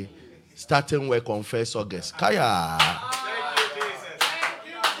same day, starting work on 1st August. Kaya!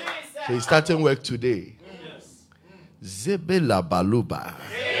 So he's starting work today. Zebela Baluba.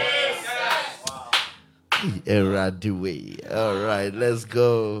 All right, let's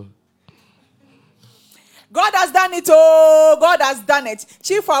go. God has done it, oh, God has done it.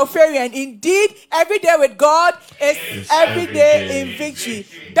 Chief Alfarian, indeed, every day with God is every day in victory.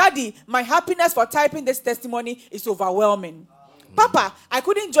 Daddy, my happiness for typing this testimony is overwhelming. Papa, I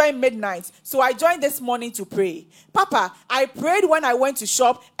couldn't join midnight, so I joined this morning to pray. Papa, I prayed when I went to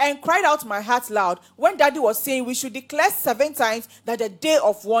shop and cried out my heart loud when Daddy was saying we should declare 7 times that the day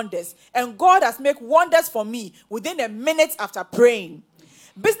of wonders. And God has made wonders for me within a minute after praying.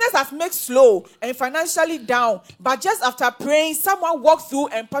 Business has made slow and financially down, but just after praying, someone walked through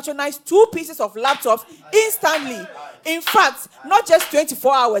and patronized 2 pieces of laptops instantly. In fact, not just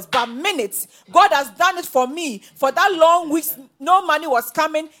 24 hours, but minutes. God has done it for me. For that long weeks, no money was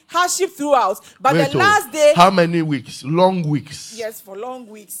coming, hardship throughout. But the last day... How many weeks? Long weeks. Yes, for long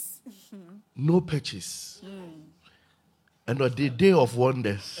weeks. No purchase. And on the day of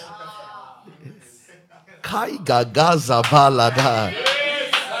wonders. Kai Gaga Zabalada.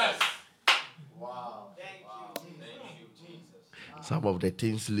 Some of the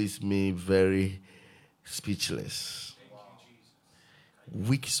things leaves me very speechless.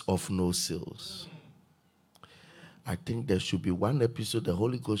 Weeks of no sales. I think there should be one episode the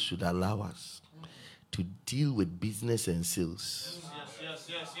Holy Ghost should allow us to deal with business and sales. Yes.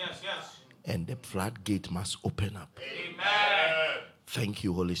 And the floodgate must open up. Amen. Thank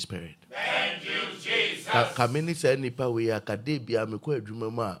you, Holy Spirit. Thank you, Jesus. Kamini say nipa we akadebia mekwa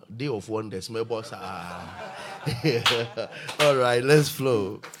adwuma ma day of wonders my boss. All right, let's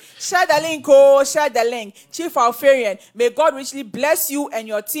flow. Share the link, oh, share the link. Chief Alfarian, may God richly bless you and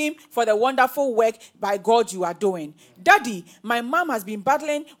your team for the wonderful work by God you are doing. Daddy, my mom has been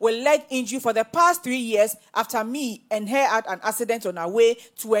battling with leg injury for the past 3 years after me and her had an accident on our way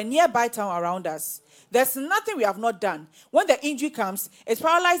to a nearby town around us. There's nothing we have not done. When the injury comes, it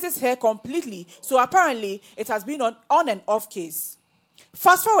paralyzes her completely. So apparently, it has been on and off case.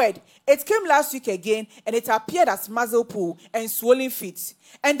 Fast forward, it came last week again, and it appeared as muscle pull and swollen feet.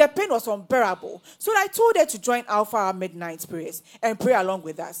 And the pain was unbearable. So I told her to join Alpha Midnight prayers and pray along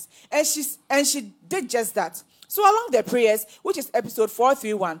with us. And she did just that. So along the prayers, which is episode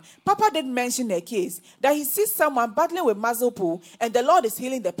 431, Papa did mention her case, that he sees someone battling with muscle pull, and the Lord is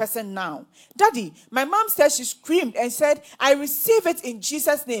healing the person now. Daddy, my mom said she screamed and said, I receive it in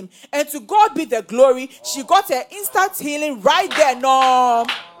Jesus' name. And to God be the glory, she got her instant healing right there. No.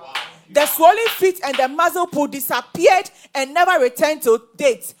 The swollen feet and the muscle pull disappeared and never returned to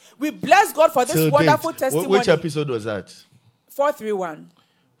date. We bless God for this wonderful testimony. Which episode was that? 431.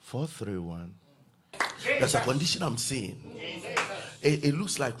 431. There's a condition I'm seeing. It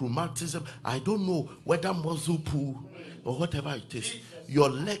looks like rheumatism. I don't know whether muscle pull or whatever it is. Your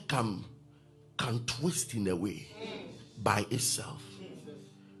leg can twist in a way by itself.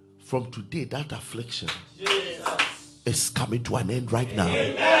 From today, that affliction is coming to an end right now.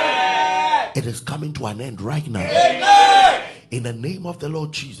 It is coming to an end right now. In the name of the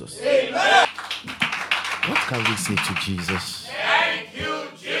Lord Jesus. What can we say to Jesus? Thank you,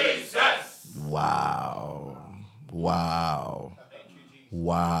 Jesus. Wow. Wow.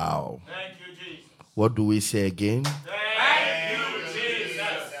 Thank you, Jesus. What do we say again? Thank you,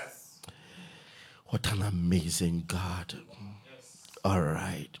 Jesus. What an amazing God. All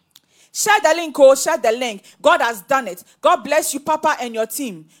right. Share the link, oh, share the link. God has done it. God bless you, Papa, and your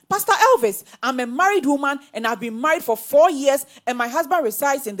team. Pastor Elvis, I'm a married woman and I've been married for 4 years and my husband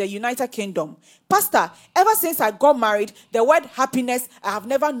resides in the United Kingdom. Pastor, ever since I got married, the word happiness I have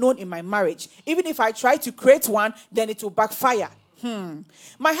never known in my marriage. Even if I try to create one, then it will backfire.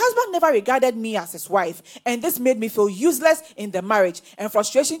 My husband never regarded me as his wife, and this made me feel useless in the marriage, and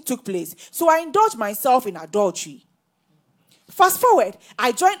frustration took place. So I indulged myself in adultery. Fast forward,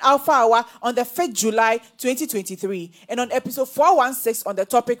 I joined Alpha Hour on the 5th July 2023 and on episode 416 on the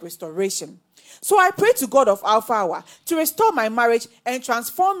topic restoration. So I prayed to God of Alpha Hour to restore my marriage and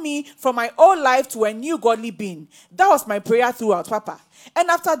transform me from my old life to a new godly being. That was my prayer throughout, Papa. And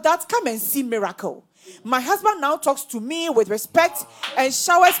after that, come and see miracle. My husband now talks to me with respect and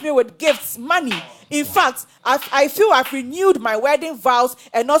showers me with gifts, money. In fact, I feel I've renewed my wedding vows,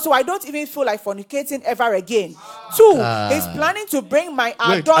 and also I don't even feel like fornicating ever again. 2, he's planning to bring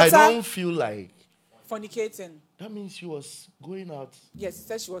our daughter. I don't feel like fornicating. That means she was going out. Yes, he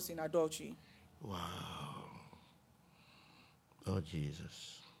said she was in adultery. Wow. Oh,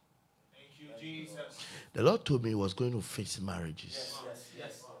 Jesus. Thank you, Jesus. The Lord told me he was going to face marriages.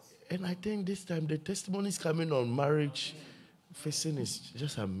 Yes. And I think this time the testimonies coming on marriage facing is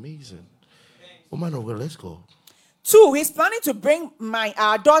just amazing. Woman of God, let's go. 2, he's planning to bring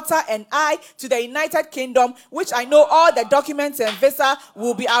our daughter and I to the United Kingdom, which I know all the documents and visa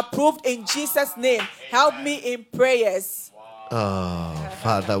will be approved in Jesus' name. Help me in prayers. Oh,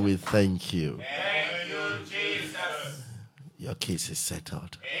 Father, we thank you. Thank you, Jesus. Your case is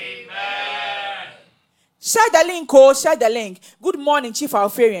settled. Amen. Share the link. Good morning, Chief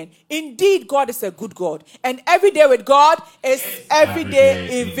Alfarian. Indeed, God is a good God. And every day with God is every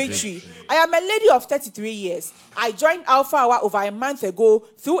day in victory. I am a lady of 33 years. I joined Alpha Hour over a month ago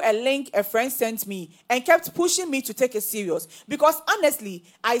through a link a friend sent me and kept pushing me to take it serious. Because honestly,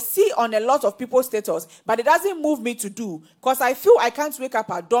 I see on a lot of people's status, but it doesn't move me to do. Because I feel I can't wake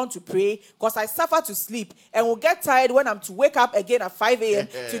up at dawn to pray because I suffer to sleep and will get tired when I'm to wake up again at 5 a.m.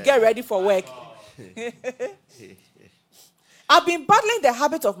 to get ready for work. I've been battling the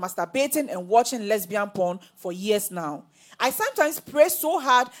habit of masturbating and watching lesbian porn for years now. I sometimes pray so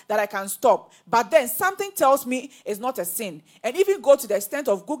hard that I can stop, but then something tells me it's not a sin, and even go to the extent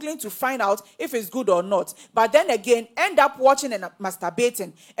of Googling to find out if it's good or not. But then again, end up watching and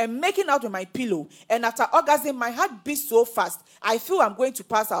masturbating and making out with my pillow. And after orgasm, my heart beats so fast, I feel I'm going to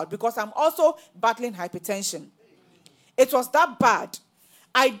pass out because I'm also battling hypertension. It was that bad.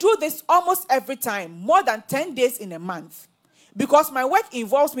 I do this almost every time, more than 10 days in a month. Because my work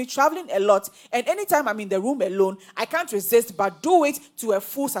involves me traveling a lot, and anytime I'm in the room alone, I can't resist but do it to a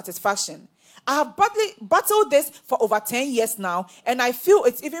full satisfaction. I have battled this for over 10 years now, and I feel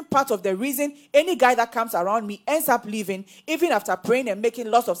it's even part of the reason any guy that comes around me ends up leaving, even after praying and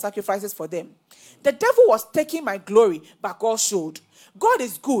making lots of sacrifices for them. The devil was taking my glory, but God showed. God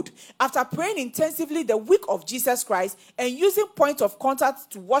is good. After praying intensively the week of Jesus Christ and using point of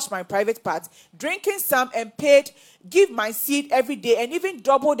contact to wash my private part, drinking some and paid, give my seed every day and even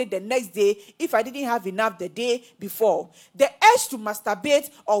doubled it the next day if I didn't have enough the day before, the urge to masturbate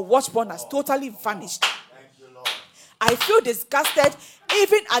or watch porn has totally vanished. Thank you, Lord. I feel disgusted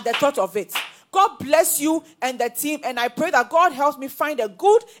even at the thought of it. God bless you and the team, and I pray that God helps me find a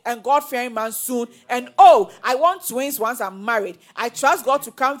good and God-fearing man soon. And I want twins once I'm married. I trust God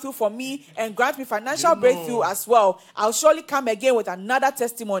to come through for me and grant me financial breakthrough as well. I'll surely come again with another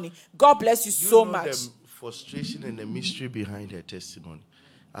testimony. God bless you so much. The frustration and the mystery behind her testimony,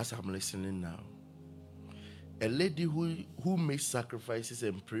 as I'm listening now. A lady who makes sacrifices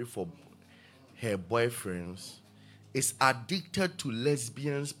and pray for her boyfriends is addicted to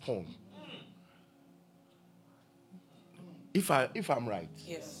lesbians porn. If I'm right.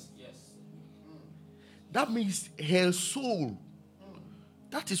 Yes. That means her soul.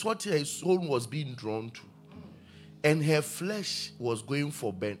 That is what her soul was being drawn to. And her flesh was going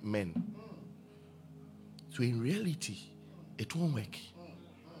for men. So in reality, it won't work.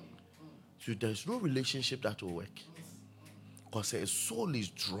 So there's no relationship that will work. Because her soul is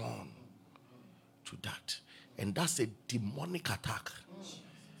drawn to that. And that's a demonic attack.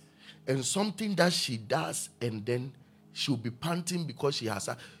 And something that she does, and then she'll be panting because she has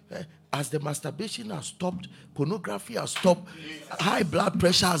as the masturbation has stopped, pornography has stopped, high blood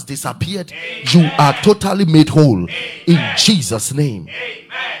pressure has disappeared. Amen. You are totally made whole. Amen. In Jesus' name.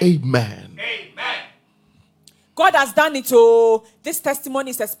 Amen. God has done it. Oh, this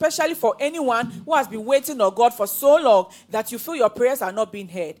testimony is especially for anyone who has been waiting on God for so long that you feel your prayers are not being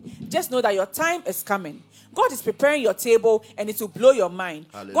heard. Just know that your time is coming. God is preparing your table and it will blow your mind.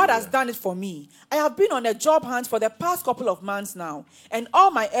 Hallelujah. God has done it for me. I have been on a job hunt for the past couple of months now, and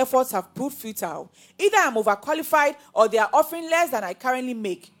all my efforts have proved futile. Either I'm overqualified or they are offering less than I currently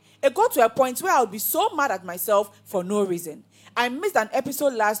make. It got to a point where I would be so mad at myself for no reason. I missed an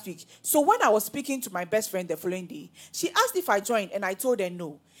episode last week, so when I was speaking to my best friend the following day, she asked if I joined and I told her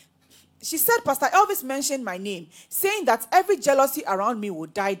no. She said Pastor Elvis mentioned my name, saying that every jealousy around me will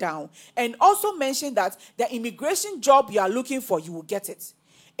die down, and also mentioned that the immigration job you are looking for, you will get it.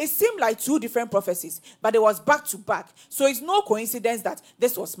 It seemed like two different prophecies, but it was back to back. So it's no coincidence that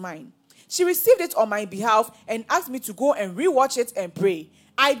this was mine. She received it on my behalf and asked me to go and rewatch it and pray.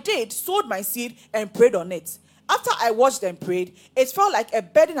 I did, sowed my seed and prayed on it. After I watched and prayed, it felt like a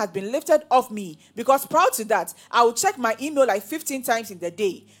burden had been lifted off me, because prior to that, I would check my email like 15 times in the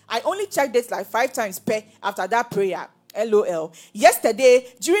day. I only checked it like 5 times per after that prayer. LOL. Yesterday,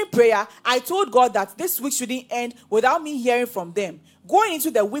 during prayer, I told God that this week shouldn't end without me hearing from them. Going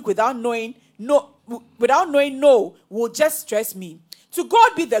into the week without knowing no will just stress me. To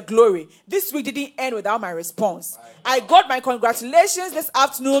God be the glory. This week didn't end without my response. I got my congratulations this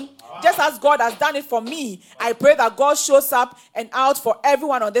afternoon, just as God has done it for me. I pray that God shows up and out for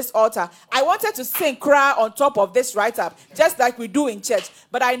everyone on this altar. I wanted to sing cry on top of this write-up, just like we do in church.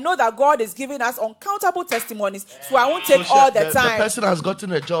 But I know that God is giving us uncountable testimonies, so I won't take all the time. The person has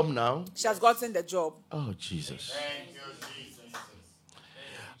gotten a job now. She has gotten the job. Oh, Jesus.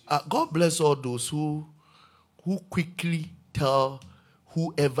 God bless all those who quickly tell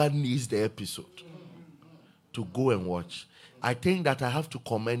whoever needs the episode to go and watch. I think that I have to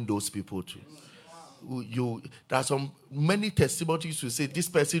commend those people too. There are some many testimonies who say, this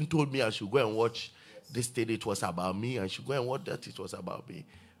person told me I should go and watch this thing, it was about me. I should go and watch that, it was about me.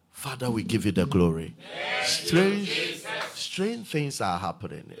 Father, we give you the glory. Strange things are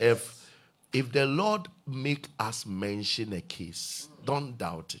happening. If the Lord make us mention a case, don't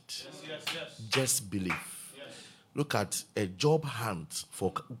doubt it. Just believe. Look at a job hunt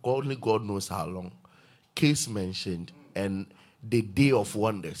for only God knows how long. Case mentioned, and the day of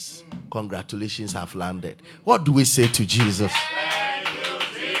wonders. Congratulations have landed. What do we say to Jesus?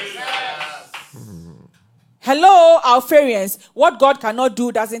 Hello, Alpharians. What God cannot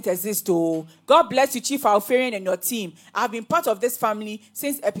do doesn't exist. Oh, God bless you, Chief Alpharian, and your team. I've been part of this family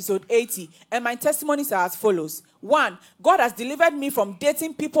since episode 80, and my testimonies are as follows. 1, God has delivered me from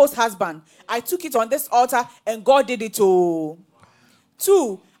dating people's husband. I took it on this altar, and God did it. Oh.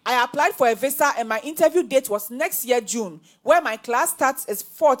 2, I applied for a visa, and my interview date was next year, June, where my class starts is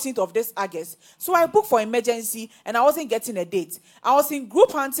 14th of this August. So I booked for emergency, and I wasn't getting a date. I was in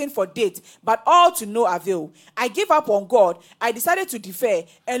group hunting for date, but all to no avail. I gave up on God. I decided to defer,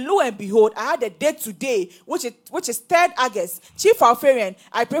 and lo and behold, I had a date today, which is 3rd August. Chief Alpharian,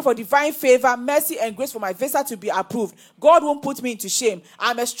 I pray for divine favor, mercy, and grace for my visa to be approved. God won't put me into shame.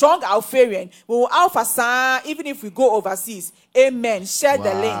 I'm a strong Alpharian. We will alpha son, even if we go overseas. Amen. Share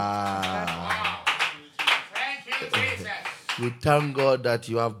the link. Thank you, Jesus. We thank God that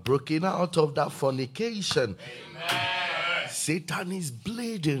you have broken out of that fornication. Amen. Satan is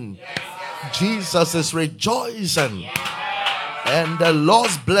bleeding. Jesus is rejoicing. And the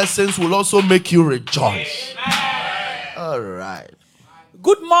Lord's blessings will also make you rejoice. All right.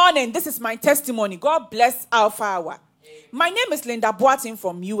 Good morning. This is my testimony. God bless Alpha Hour. My name is Linda Boatin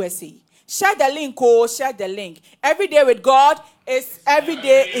from USA. Share the link, share the link. Every day with God is every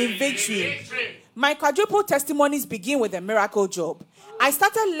day in victory. My quadruple testimonies begin with a miracle job. I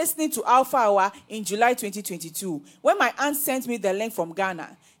started listening to Alpha Hour in July 2022 when my aunt sent me the link from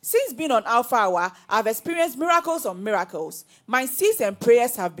Ghana. Since being on Alpha Hour, I've experienced miracles on miracles. My seeds and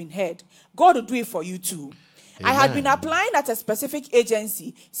prayers have been heard. God will do it for you too. Amen. I had been applying at a specific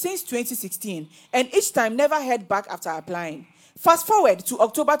agency since 2016 and each time never heard back after applying. Fast forward to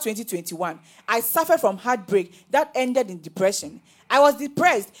October 2021, I suffered from heartbreak that ended in depression. I was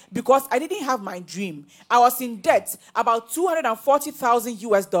depressed because I didn't have my dream. I was in debt, about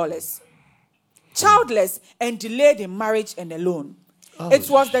 $240,000. Childless and delayed in marriage and alone. It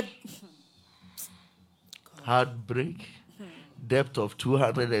was the heartbreak, debt of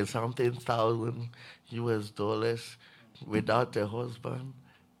 200 and something thousand $, without a husband,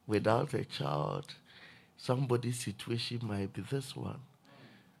 without a child. Somebody's situation might be this one.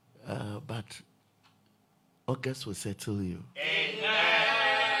 But August will settle you. Amen.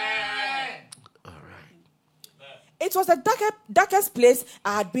 All right. It was the darkest place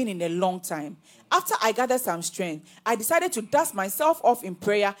I had been in a long time. After I gathered some strength, I decided to dust myself off in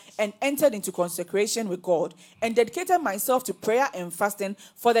prayer and entered into consecration with God and dedicated myself to prayer and fasting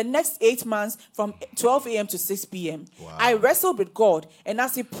for the next 8 months from 12 a.m. to 6 p.m. Wow. I wrestled with God, and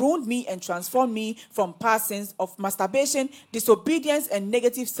as He pruned me and transformed me from past sins of masturbation, disobedience, and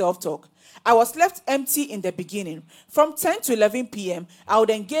negative self-talk. I was left empty in the beginning. From 10 to 11 p.m., I would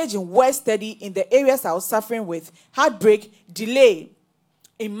engage in word study in the areas I was suffering with: heartbreak, delay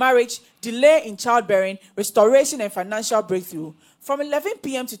in marriage, delay in childbearing, restoration, and financial breakthrough. From 11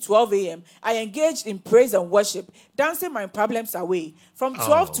 p.m. to 12 a.m., I engaged in praise and worship, dancing my problems away. From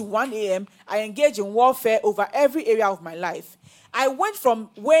 12 to 1 a.m., I engaged in warfare over every area of my life. I went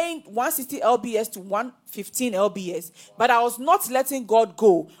from weighing 160 lbs to 115 lbs, but I was not letting God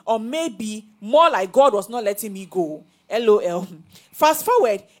go, or maybe more like God was not letting me go. LOL. Fast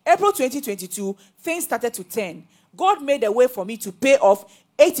forward, April 2022, things started to turn. God made a way for me to pay off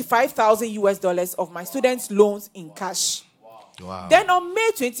 $85,000 of my students' loans in cash. Wow. Then on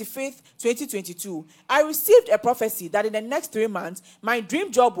May 25th, 2022, I received a prophecy that in the next 3 months, my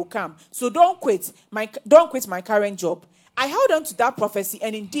dream job will come. So don't quit my current job. I held on to that prophecy,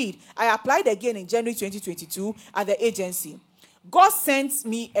 and indeed, I applied again in January 2022 at the agency. God sent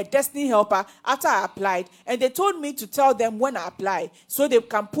me a destiny helper after I applied, and they told me to tell them when I apply so they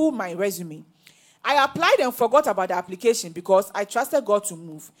can pull my resume. I applied and forgot about the application because I trusted God to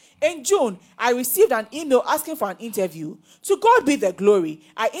move. In June, I received an email asking for an interview. To God be the glory.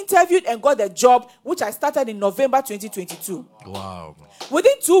 I interviewed and got the job, which I started in November 2022. Wow.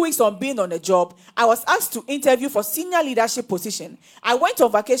 Within 2 weeks of being on the job, I was asked to interview for senior leadership position. I went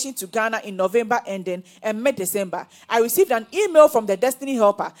on vacation to Ghana in November ending and mid-December. I received an email from the Destiny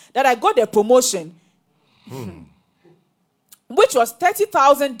Helper that I got a promotion, which was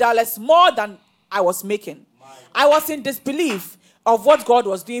 $30,000 more than I was making. I was in disbelief of what God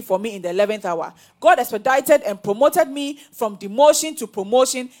was doing for me in the 11th hour. God expedited and promoted me from demotion to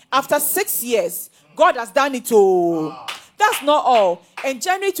promotion after 6 years. God has done it all. That's not all. In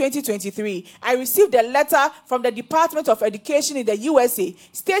January 2023, I received a letter from the Department of Education in the USA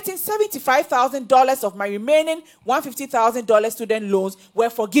stating $75,000 of my remaining $150,000 student loans were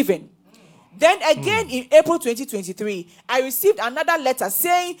forgiven. Then again in April 2023, I received another letter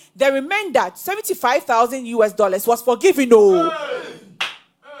saying the remainder $75,000 was forgiven.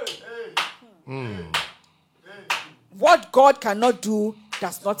 What God cannot do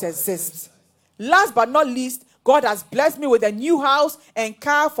does not exist. Last but not least, God has blessed me with a new house and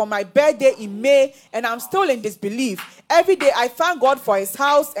car for my birthday in May, and I'm still in disbelief. Every day I thank God for his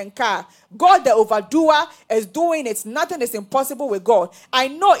house and car. God, the overdoer, is doing it. Nothing is impossible with God. I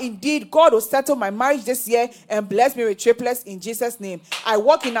know indeed God will settle my marriage this year and bless me with triplets in Jesus' name. I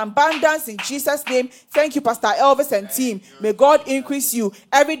walk in abundance in Jesus' name. Thank you, Pastor Elvis and team. May God increase you.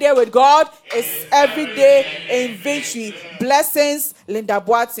 Every day with God is every day in victory. Blessings, Linda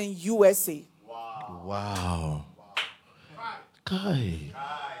Boateng, USA. Wow. Kai.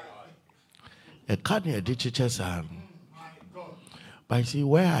 A canny teachers but you see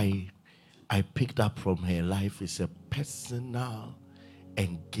where I picked up from her life is a personal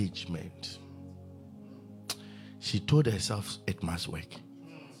engagement. She told herself it must work.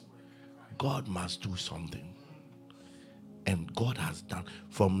 God must do something. And God has done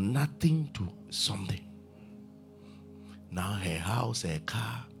from nothing to something. Now her house, her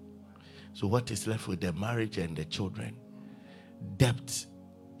car. So what is left with the marriage and the children? Debt.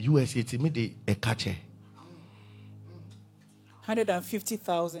 USA to me the a catcher.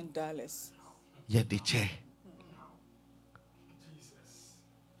 $150,000. Yet the chair.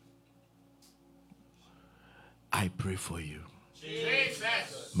 I pray for you.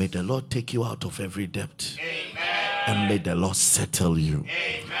 Jesus. May the Lord take you out of every debt. Amen. And may the Lord settle you.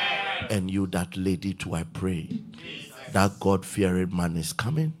 Amen. And you, that lady too, I pray that God-fearing man is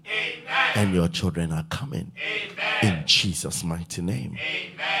coming. Amen. And your children are coming. Amen. In Jesus' mighty name.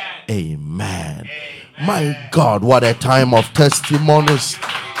 Amen. Amen. My God, what a time of testimonies.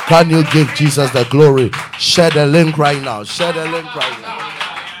 Can you give Jesus the glory? Share the link right now. Share the link right now.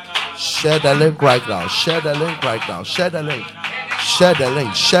 Share the link right now. Share the link right now. Share the link. Share the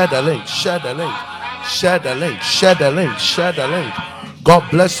link. Share the link. Share the link. Share the link. Share the link. Share the link. God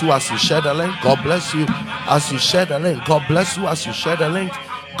bless you as you share the link. God bless you as you share the link. God bless you as you share the link.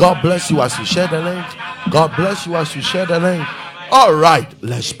 God bless you as you share the link. God bless you as you share the link. All right,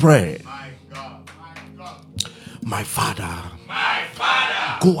 let's pray. My Father,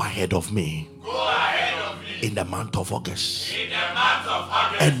 go ahead of me in the month of August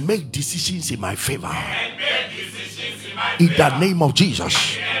and make decisions in my favor. In the name of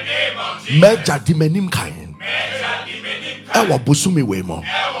Jesus. Meja dimenim kain. Ewa busumi wemo.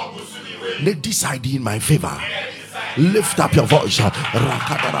 Let decide in my favor. Lift up your voice.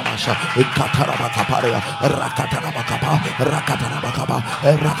 Rakatarabasha, Katarabakaparia, Rakatarabakapa, Rakatarabakapa,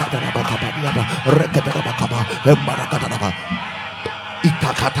 Rakatarabakapa, Rakatarabakapa, Marakataraba.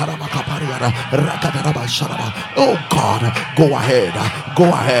 Oh God, go ahead, Go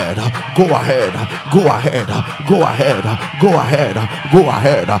ahead. Go ahead. Go ahead. Go ahead. Go ahead. Go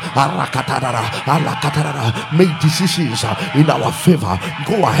ahead. Arakatara. Alakatara. Make decisions in our favor.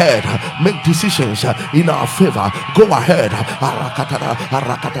 Go ahead. Make decisions in our favor. Go ahead. Arakatara.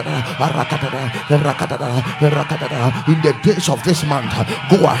 Arakatara. Arakatara. Arakatara. Arakatara. In the days of this month,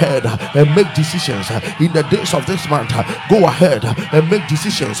 go ahead and make decisions. In the days of this month, go ahead and make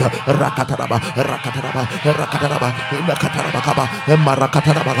decisions. Rakataraba. Rakataraba. Rakataraba. Rakataraba.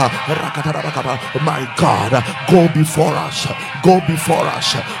 Marakataraba. Rakataraba. My God, go before us. Go before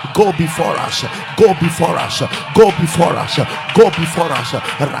us. Go before us. Go before us. Go before us. Go before us.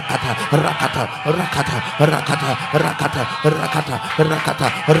 Rakata. Rakata. Rakata. Rakata. Rakata. Rakata. Rakata.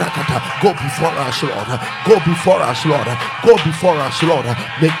 Rakata. Go before us, Lord. Go before us, Lord. Go before us, Lord.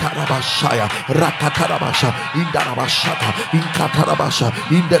 Metarabashaya. Rakatarabasha. Indarabashata. Inkatarabasha.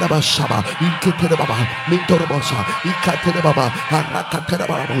 Indarabashaba. Inketerababa. Mintorabasha. Ikaterababa.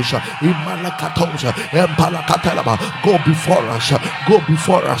 Rakaterababusha. Imalakatosha. Empalakateraba. Go before us. Go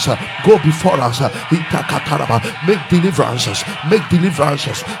before us. Go before us. Itakataraba. Make deliverances. Make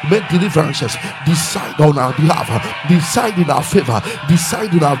deliverances. Make deliverances. Decide on our behalf. Decide in our favor.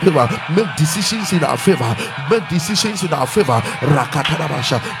 Decide in our favor. Make decisions in our favor. Make decisions in our favor.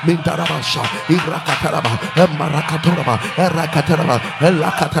 Rakatarabasha. Mintarabasha. Irakataraba. Marakatoraba. Rakataraba.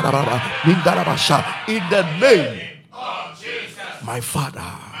 Lakataraba. Mindarabasha. In the name of Jesus. my Father,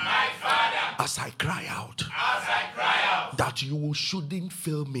 My Father, as I cry out as I cry out, that you shouldn't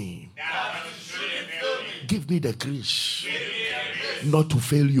fail me, that you shouldn't fail me. give me the grace not to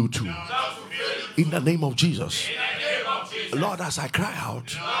fail you too. In the name of Jesus. Lord, as I cry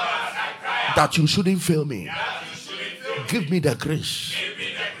out that you shouldn't fail me, give me the grace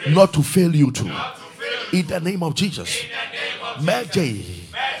not to fail you too. In the name of Jesus. Majay,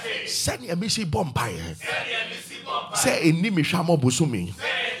 send a missy bompire. Say a nimishamo busumi.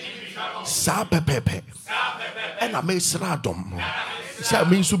 Sa pepe. And I may sradom. Say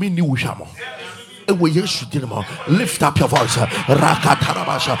means to be new shamo. Lift up your voice.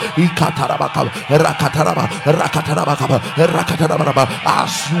 Rakatarabasha, Ikatarabaka, Rakataraba, Rakatarabaka, Rakatarabaka.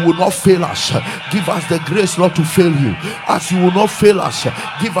 As you will not fail us, give us the grace not to fail you. As you will not fail us,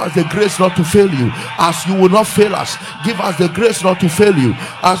 give us the grace not to fail you. As you will not fail us, give us the grace not to fail you.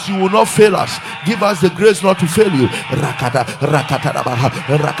 As you will not fail us, give us the grace not to fail you. Rakata, Rakatarabaha,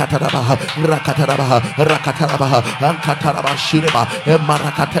 Rakatarabaha, Rakatarabaha, Rakatarabaha, Ankatarabashireba,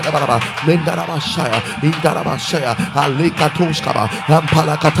 Marakatarabaha, Mendarabasha. Indarabashaya, Alikatoskaba,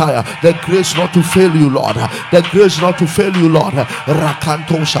 Ampalakataya. The grace not to fail you, Lord. The grace not to fail you, Lord.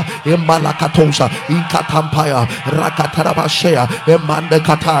 Rakantosha, Emalakatosha, Inkatampaya, Rakatarabashaya,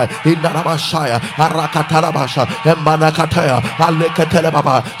 Emandekataya, Indarabashaya, Arakatarabasha, Emanakataya,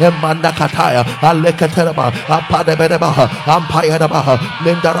 Alekaterababa, Emandakataya, Alekateraba, Apadeberebaha, Ampayadabaha,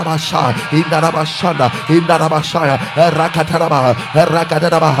 Mendarabasha, Indarabashana, Indarabashaya, Rakatarabaha,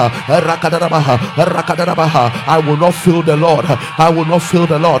 Rakatarabaha, Rakatarabaha. I will not fail the Lord. I will not fail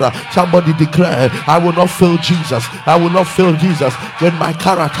the Lord. Somebody declare, I will not fail Jesus. I will not fail Jesus in my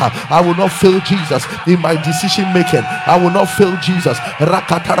character. I will not fail Jesus in my decision making. I will not fail Jesus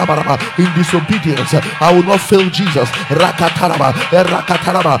in disobedience. I will not fail Jesus. Rakataraba,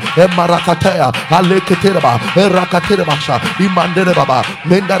 Rakataraba, Marakataya, Aleketeraba, Rakaterabasha, Imanderebaba,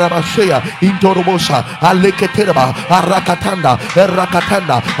 Mendarabashea, Intorobosha, Aleketeraba, Arakatanda,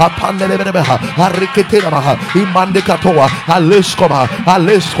 Rakatanda, Apanderebeha. Ariketeraba, Imandekatoa, Aleskoba,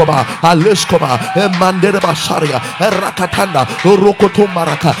 Aleskoba, Aleskoba, Emandereba Sharia, Erakatanda,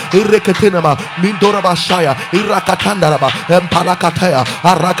 Rokotomaraka, Ireketenama, Mindorabashaya, Irakatandaraba, Empalakataya,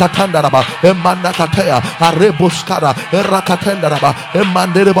 Arakatandaraba, Emandakatea, Areboskara, Erakatendaraba,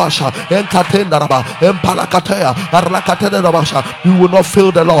 Emanderebasha, Enkatendaraba, Empalakatea, Arakatendarabasha. We will not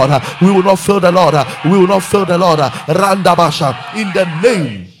fail the Lord. We will not fail the Lord. We will not fail the Lord. Randabasha, in the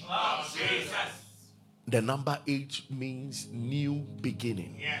name. The number 8 means new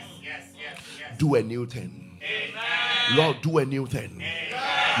beginning. Yes. Do a new thing. Amen. Lord, do a new thing.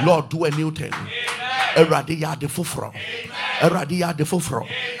 Amen. Lord, do a new thing. Eradia de Fufro. Eradia de Fufro.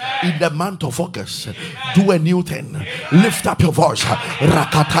 In the month of August, do a new thing. Lift up your voice.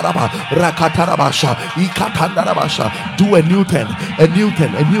 Rakataraba, Rakatarabasha, Ikatandarabasha. Do a new thing, a new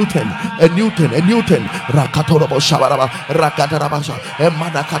thing, a new thing, a new thing, a new thing. Rakatorabo Shabaraba, Rakatarabasha,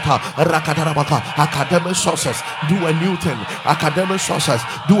 Emanakata, Rakatarabaka. Academic sources, do a new thing. Academic sources,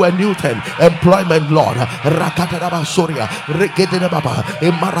 do a new thing. Employment, Lord. Rakataraba Soria, Reketababa,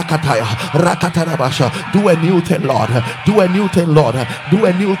 Emarakataya, Rakatarabasha. Do a new thing, Lord. Do a new thing, Lord. Do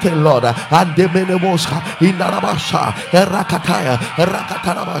a new thing, Lord. And the Menemoska in Narabasha, Rakataya,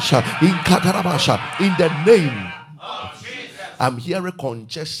 Rakatarabasha, in Katarabasha, in the name. I'm hearing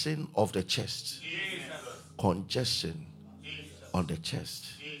congestion of the chest. Congestion on the chest.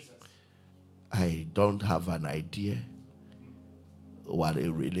 I don't have an idea what it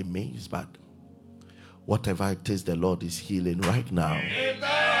really means, but whatever it is, the Lord is healing right now.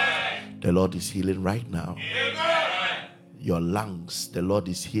 Amen. The Lord is healing right now. Amen. Your lungs, the Lord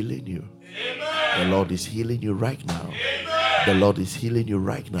is healing you. Amen. The Lord is healing you right now. Amen. The Lord is healing you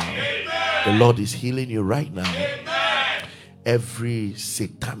right now. Amen. The Lord is healing you right now. Amen. Every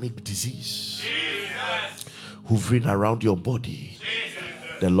satanic disease hovering around your body,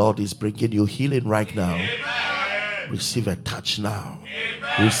 the Lord is bringing you healing right now. Amen. Receive a touch now.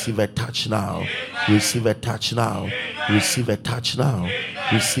 Amen. Receive a touch now. Amen. Receive a touch now. Amen. Receive a touch now. Amen.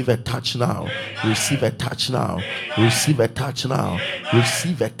 Receive a touch now. Amen. Receive a touch now. Amen. Receive a touch now. Amen.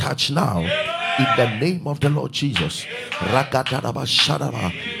 Receive a touch now. In the name of the Lord Jesus. Rakataraba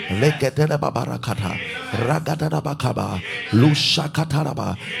Shadaba. Leketeleba Barakata. Ragataraba Kaba.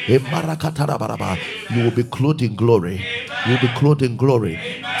 Lushakataraba. Emarakataraba. You will be clothed in glory. You will be clothed in glory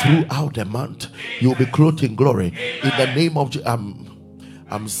throughout the month. You will be clothed in glory. In the name of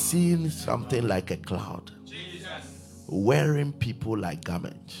I'm seeing something like a cloud wearing people like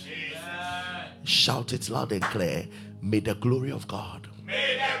garments. Shout it loud and clear. May the glory of God,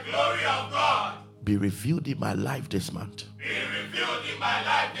 may the glory of God be revealed in my life this month. be revealed in my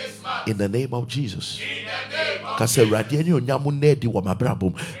life this month. In the name of Jesus. In the name of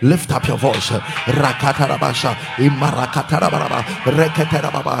Lift up your voice. Rakatarabasha, Imarakatarabara,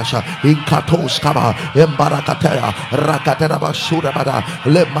 Reketerabasha, Inkatoskaba, Embarakatera, Rakaterabashurabada,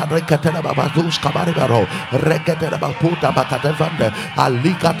 Lemarekaterabatuskabaribaro, Reketerabaputa Bakatevande,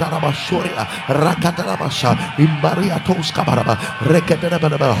 Alikatarabashuria, Rakatarabasha, Imbariatoskabaraba,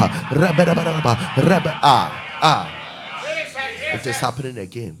 Reketerababa, Reberababa, It is happening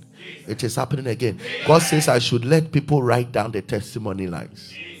again. It is happening again. God says I should let people write down the testimony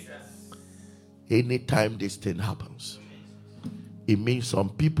lines. Anytime this thing happens, it means some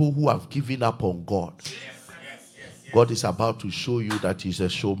people who have given up on God, God is about to show you that He's a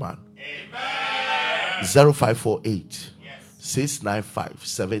showman. 0548 695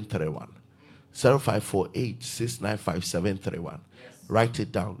 731. 0548 695 731. Write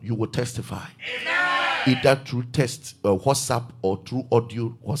it down. You will testify. Either through text, WhatsApp, or through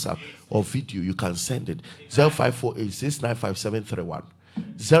audio WhatsApp or video. You can send it. 0548 695 731.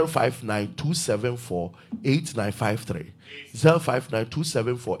 059 274 8953. 059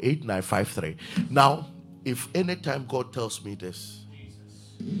 274 8953. Now, if anytime God tells me this,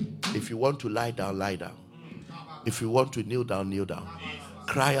 if you want to lie down, lie down. If you want to kneel down, kneel down.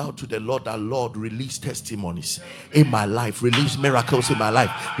 Cry out to the Lord, that Lord, release testimonies in my life, release miracles in my life.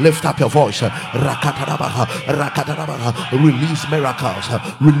 Lift up your voice. Rakatarabaha, rakatarabaha. Release miracles,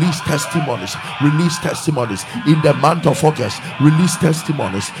 release testimonies, release testimonies in the month of August. Release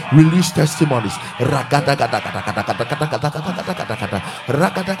testimonies, release testimonies.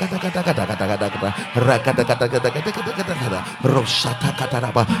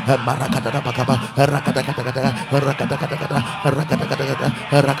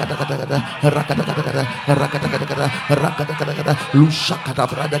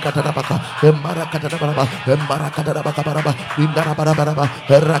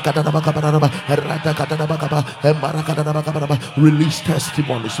 Release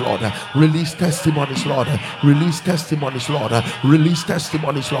testimonies, Lord. Release testimonies, Lord. Release testimonies, Lord. Release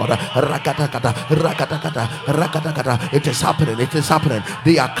testimonies, Lord. It is happening. It is happening.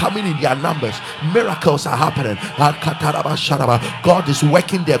 They are coming in their numbers. Miracles are happening. God is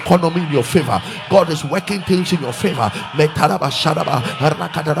working the economy in your favor. God is working things in your favor.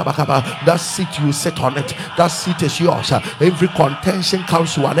 That seat, you sit on it. That seat is yours. Every contention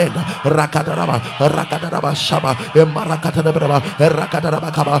comes to an end.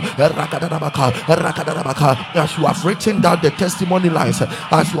 As you have written down the testimony lines,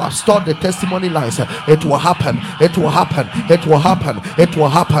 as you have stored the testimony lines, it will happen. It will happen. It will happen. It will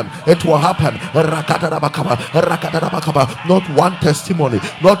happen. It will happen. Not one testimony,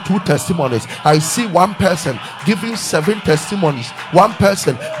 not two testimonies. I see one person giving 7 testimonies, one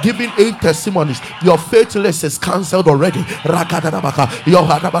person giving 8 testimonies. Your faith list is cancelled already.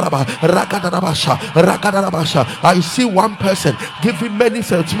 I see one person giving many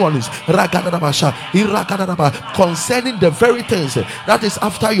testimonies concerning the very things that is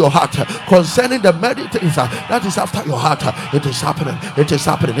after your heart, concerning the many things that is after your heart. It is happening. It is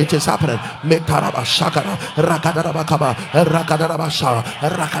happening. It is happening. Shara,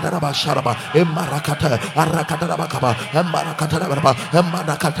 Rakataraba Sharaba, Emarakata, Arakataraba Kaba, Emarakataraba,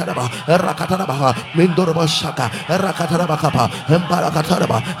 Emarakataraba, Rakataraba, Mindoraba Shaka, Rakataraba Kaba,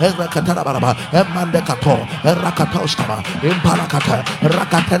 Embarakataraba, Erakataraba, Emandekato, Erakatoskaba, Emparakata,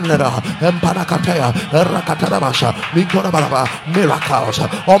 Rakatanera, Emparakataya, Rakatarabasha, Minkoraba, miracles,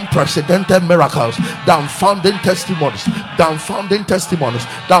 unprecedented miracles, downfounding testimonies, downfounding testimonies,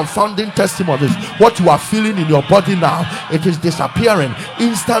 downfounding testimonies. What you are feeling in your body now, it is disappearing.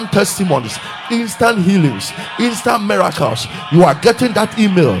 Instant testimonies, instant healings, instant miracles. You are getting that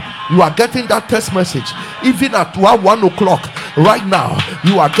email, you are getting that text message, even at 1 o'clock right now.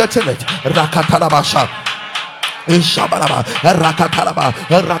 You are getting it. Rakatarabasha. Instant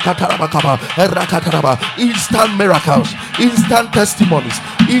miracles, instant testimonies,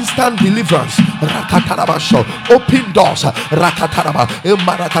 instant deliverance. Open doors. In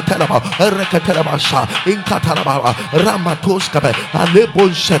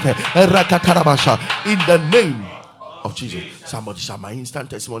the name of Jesus. Somebody shout, my instant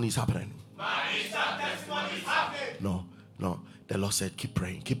testimony is happening. No. The Lord said, keep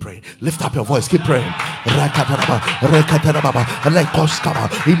praying, keep praying. Lift up your voice, keep praying.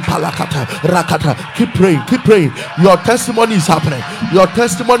 Keep praying, keep praying. Your testimony is happening. Your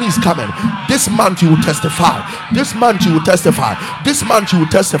testimony is coming. This month you will testify. This month you will testify. This month you will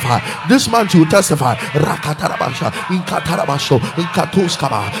testify. This month you will testify.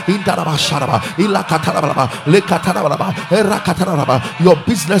 Your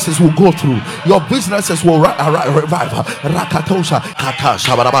businesses will go through. Your businesses will revive.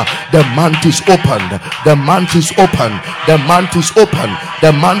 The month is opened. The month is open. The month is open.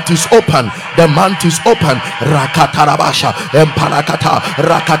 The month is open. The month is open. Rakatarabasha Empalakata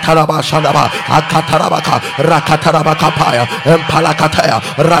Rakatarabashanaba Akatarabaka Rakatarabakapaya Empalakataya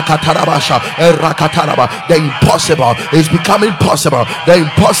Rakatarabasha Rakataraba. The impossible is becoming possible. The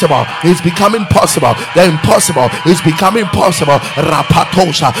impossible is becoming possible. The impossible is becoming possible.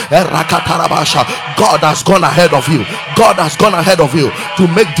 Rapatosha Rakatarabasha. God has gone ahead of you. God has gone ahead of you to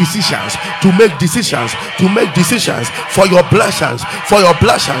make decisions, to make decisions, to make decisions for your blessings, for your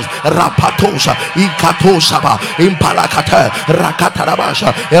blessings. Rapatosha, Ikatoshaba, Impalakata,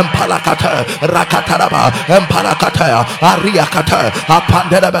 Rakatarabasha, Empalakata, Rakataraba, Empalakata, Ariakata,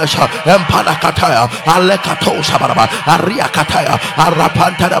 Apanderabasha, Empalakata, Alekatosha, Ariakata,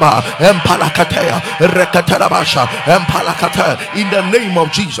 Arapantaraba, Empalakata, Rekatarabasha, Empalakata. In the name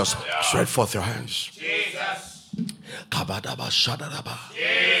of Jesus, stretch forth your hands. Kabadaba Shadaraba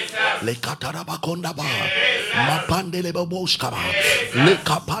Lekataraba Kondaba Mapandele Boskaba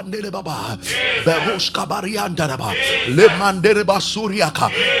Lekapandele Baba Bebuskabariandaraba Le Mandere Basuriaka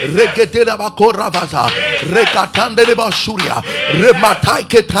Reketera Bakoravaza Rekatandele Basuria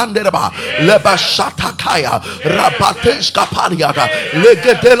Remataike Tanderaba Lebashatakaya Rabateska Pariada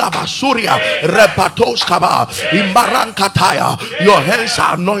Legetela Basuria Repatoskaba Imbarankataya. Your hands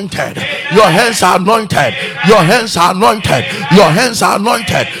are anointed. Your hands are anointed. Your hands are anointed. Your hands are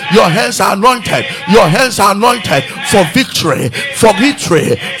anointed. Your hands are anointed. Your hands are anointed for victory, for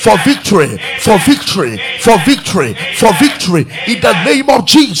victory, for victory, for victory, for victory, for victory. In the name of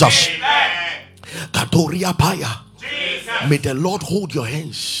Jesus. Katoria Paya. May the Lord hold your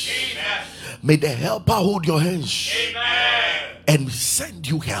hands. May the helper hold your hands. And send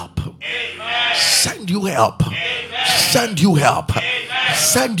you help. Send you help. Send you help.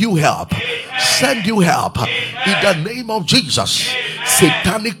 Send you help. Send you help. In the name of Jesus.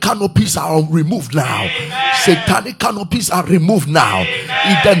 Satanic canopies are removed now. Satanic canopies are removed now.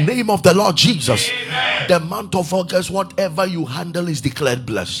 In the name of the Lord Jesus. The month of August, whatever you handle is declared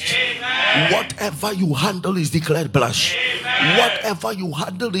blessed. Whatever you handle is declared blessed. Whatever you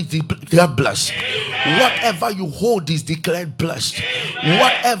handle is declared blessed. Whatever you hold is declared blessed.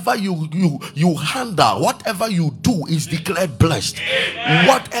 Whatever you handle, whatever you do is declared blessed.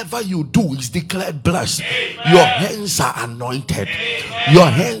 Whatever you do is declared blessed. Your hands are anointed. Your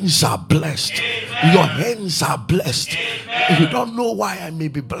hands are blessed. Your hands are blessed. You don't know why I may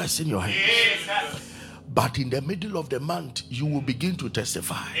be blessing your hands. But in the middle of the month, you will begin to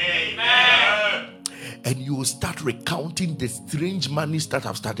testify. Amen. And you will start recounting the strange monies that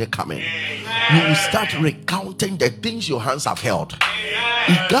have started coming. Amen. You will start recounting the things your hands have held.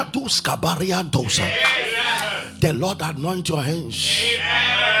 The Lord anoint your hands.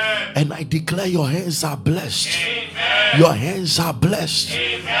 Amen. And I declare your hands are blessed. Amen. Your hands are blessed.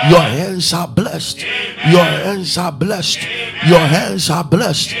 Amen. Your hands are blessed. Amen. Your hands are blessed. Amen. Your hands are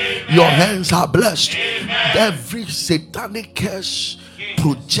blessed. Amen. Your hands are blessed. Amen. Every satanic curse,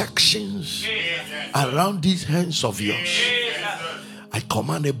 projections around these hands of yours, I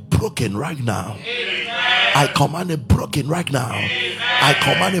command it broken right now. I command it broken right now. I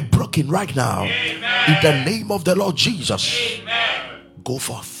command it broken right now. In the name of the Lord Jesus. Go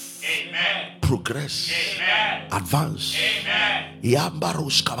forth. Progress. Advance.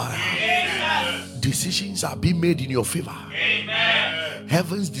 Decisions are being made in your favor.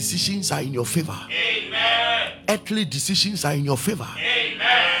 Heaven's decisions are in your favor. Earthly decisions are in your favor.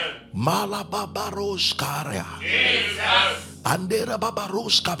 Malababaros Karia. Andera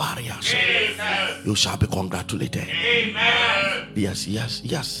Babaros Kabarias. You shall be congratulated.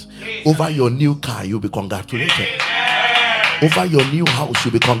 Yes. Over your new car, you'll be congratulated. Over your new house,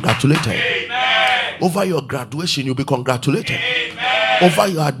 you'll be congratulated. Over your graduation, you'll be congratulated. Over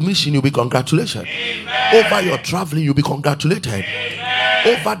your admission, you'll be congratulated. Over your traveling, you'll be congratulated.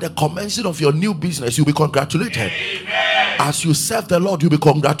 Over the commencing of your new business, you'll be congratulated. As you serve the Lord, you'll be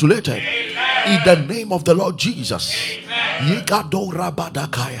congratulated. In the name of the Lord Jesus.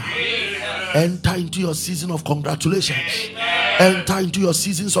 Enter into your season of congratulations. Enter into your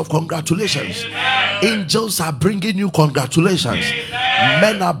seasons of congratulations. Angels are bringing you congratulations.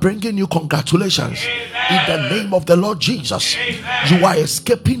 Men are bringing you congratulations. In the name of the Lord Jesus. You are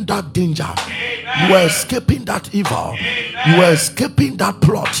escaping that danger. You are escaping that evil. You are escaping that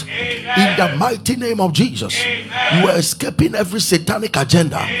plot. In the mighty name of Jesus. You are escaping every satanic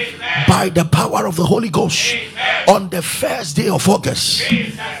agenda by the power of the Holy Ghost. On the first day of August,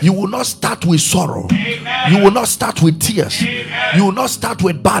 you will not start with sorrow. You will not start with tears. You will not start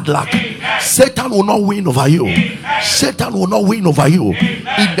with bad luck. Satan will not win over you. Satan will not win over you.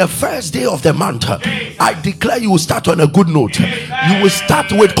 In the first day of the month, I declare you will start on a good note. You will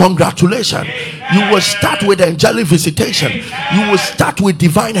start with congratulations. You will start with angelic visitation. You will start with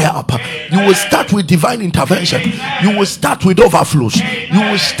divine help. You will start with divine intervention. You will start with overflows. You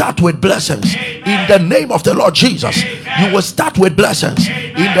will start with blessings. In the name of the Lord Jesus, you will start with blessings.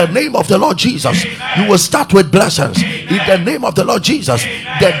 In the name of the Lord Jesus, you will start with blessings. In the name of the Lord Jesus,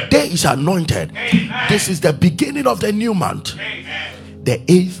 the day is anointed. This is the beginning of the new month, the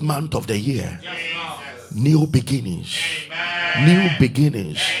 8th month of the year. New beginnings. New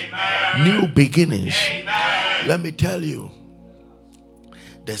beginnings. New beginnings. Let me tell you,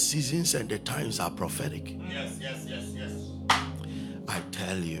 the seasons and the times are prophetic. Yes. I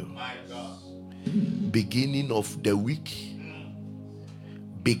tell you, beginning of the week,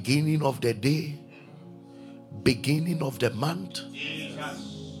 beginning of the day, beginning of the month,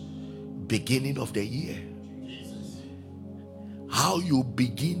 beginning of the year. How you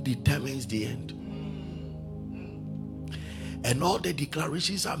begin determines the end. And all the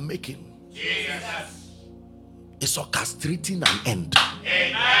declarations I'm making is orchestrating an end.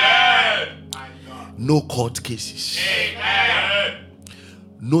 No court cases.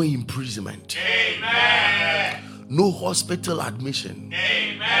 No imprisonment. No hospital admission.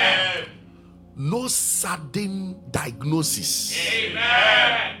 No sudden diagnosis.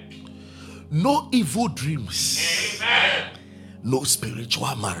 No evil dreams. No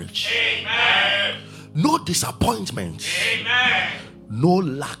spiritual marriage. No disappointment. No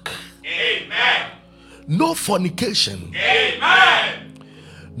lack. No fornication.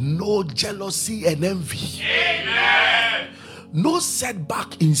 No jealousy and envy. No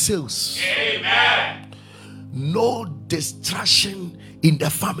setback in sales. No distraction in the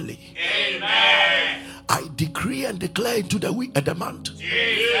family. I decree and declare into the week and the month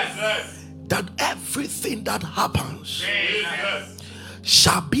that everything that happens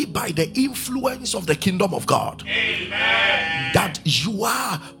shall be by the influence of the kingdom of God that you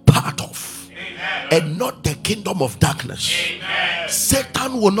are part of, and not the kingdom of darkness.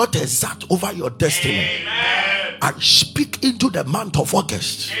 Satan will not exert over your destiny. I speak into the month of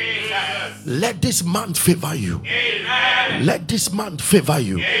August. Let this month favor you. Let this month favor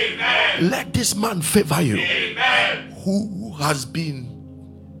you. Let this month favor you. Who has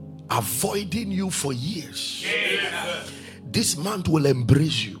been avoiding you for years, this month will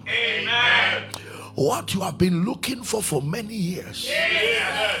embrace you. What you have been looking for many years,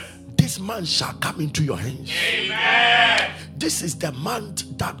 this month shall come into your hands. This is the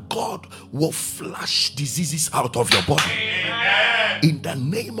month that God will flush diseases out of your body. In the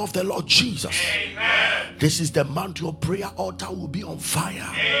name of the Lord Jesus. This is the month your prayer altar will be on fire.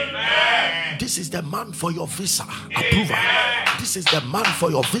 This is the month for your visa approval. This is the month for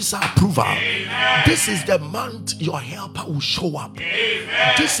your visa approval. This is the month your helper will show up.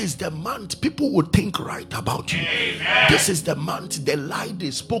 This is the month people will think right about you. This is the month the lie they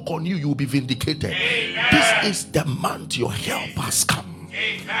spoke on you, you will be vindicated. This is the month your help has come.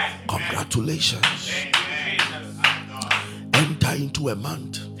 Congratulations. Enter into a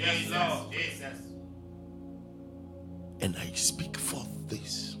month. And I speak forth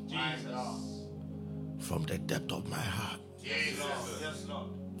this from the depth of my heart. Jesus. Yes, Lord.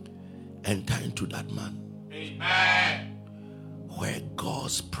 Enter into that man Amen. where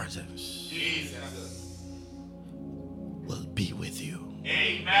God's presence Jesus. will be with you.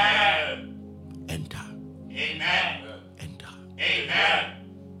 Amen. Enter. Amen. Enter. Amen.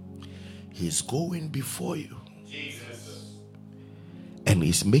 He's going before you Jesus. and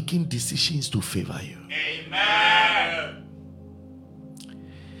he's making decisions to favor you. Amen.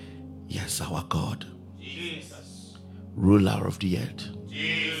 Yes, our God, Jesus. ruler of the earth,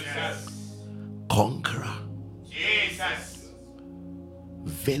 Jesus. conqueror, Jesus.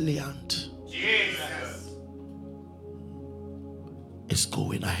 valiant, Jesus. is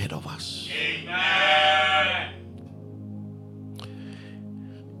going ahead of us, Amen.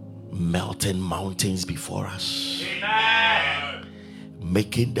 melting mountains before us, Amen.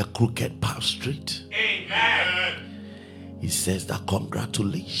 making the crooked path straight. Amen. He says that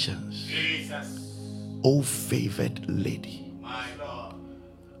congratulations, Jesus. O favored lady, My Lord.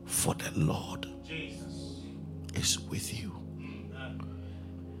 for the Lord Jesus. is with you.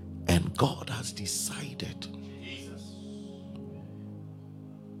 And God has decided Jesus.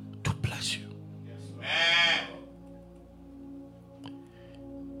 to bless you. Amen.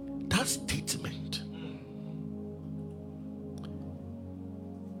 That statement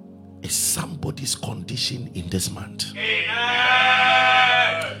is somebody's condition in this month.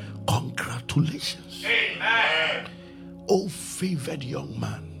 Amen. Congratulations, Amen. oh favored young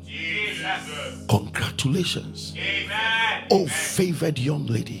man. Jesus. Congratulations, Amen. oh favored young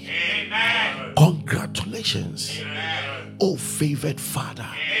lady. Amen. Congratulations, Amen. oh favored father.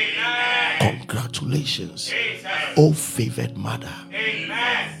 Amen. Congratulations, Jesus. oh favored mother.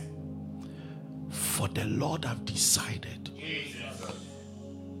 Amen. For the Lord have decided Jesus.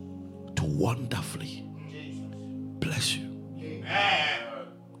 to wonderfully bless you. Amen.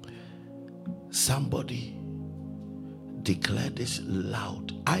 Somebody declare this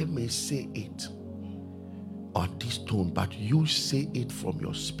loud. I may say it on this tone, but you say it from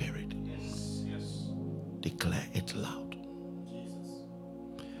your spirit. Yes. Yes. Declare it loud. Jesus.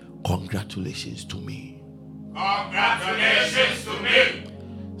 Congratulations to me. Congratulations to me.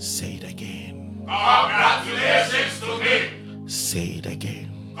 Say it again. Congratulations to me. Say it again.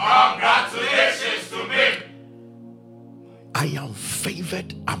 Congratulations to me. I am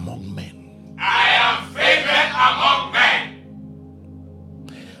favored among men. I am favored among men.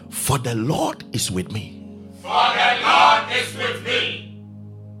 For the Lord is with me. For the Lord is with me.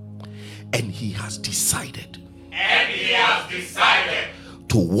 And he has decided And he has decided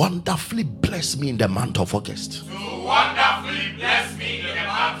to wonderfully bless me in the month of August. to wonderfully bless me in the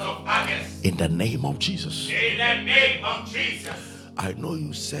month of August. In the name of Jesus. In the name of Jesus. I know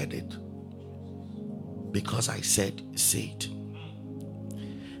you said it because I said, say it.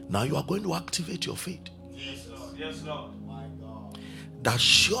 Now you are going to activate your faith Yes, Lord. Yes, Lord. My God. that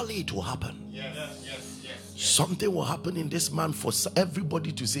surely it will happen. Yes, yes, yes. Something will happen in this man for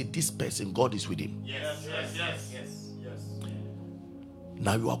everybody to say, this person, God is with him. Yes, yes, yes, yes, yes.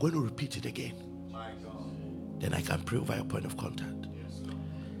 Now you are going to repeat it again. My God. Then I can pray over your point of contact. Yes, Lord.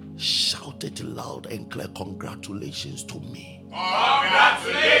 Shout it loud and clear. Congratulations to me.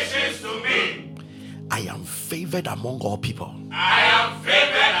 Congratulations to me. I am favored among all people I am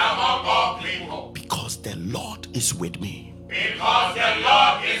favored among all people because the Lord is with me. because the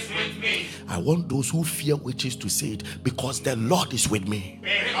Lord is with me. I want those who fear witches to say it, because the Lord is with me.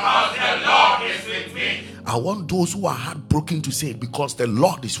 Because the Lord is with me. I want those who are heartbroken to say it, because the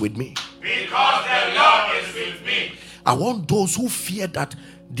Lord is with me. Because the Lord is with me. I want those who fear that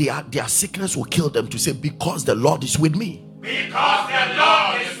their sickness will kill them to say, because the Lord is with me. Because the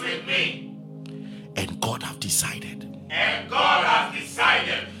Lord is with me. And God have decided And God has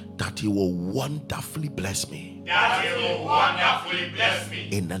decided that he will wonderfully bless me. that he will wonderfully bless me.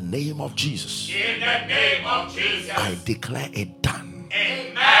 In the name of Jesus, In the name of Jesus. I declare it done.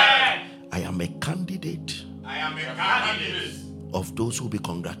 Amen. I am a candidate I am a candidate of those who will be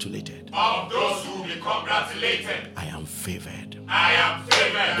congratulated. of those who will be congratulated. I am favored. I am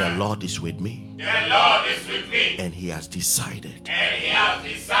favored. The Lord is with me, The Lord is with me. and he has decided And he has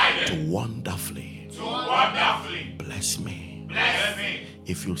decided to wonderfully to wonderfully bless me. bless me.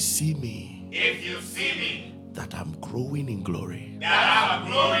 If you see me, If you see me, that I'm growing in glory, that I'm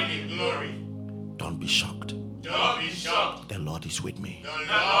growing in glory, don't be shocked. don't be shocked. The Lord is with me,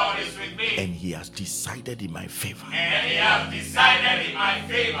 The Lord is with me. and he has decided in my favor. And he has decided in my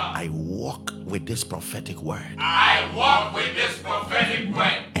favor. I walk with this prophetic word, I walk with this prophetic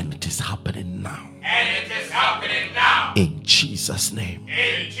word. and it is happening now. And it is happening now. In Jesus' name,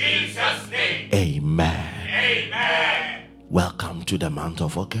 In Jesus' name. amen. Amen. Welcome to the month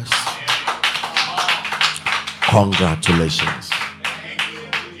of August. Congratulations.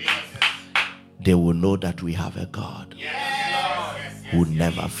 They will know that we have a God who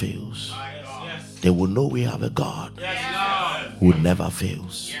never fails. They will know we have a God who never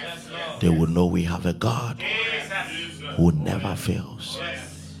fails. They will know we have a God who never fails.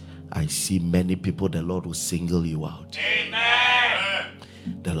 I see many people, the Lord will single you out.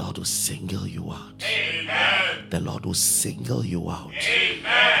 The Lord will single you out. The Lord will single you out.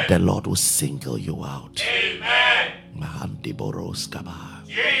 The Lord will single you out. Mahandi Boroskaba.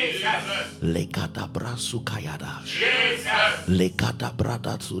 Lekata Brasukayada. Lekata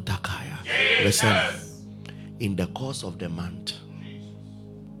Brada Sutakaya. Listen, in the course of the month,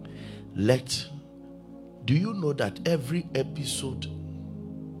 do you know that every episode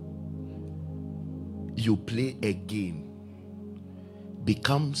you play again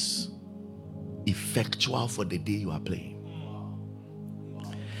becomes effectual for the day you are playing?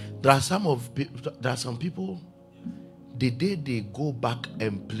 There are some people, the day they go back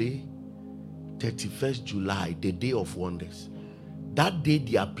and play 31st July, the day of wonders, that day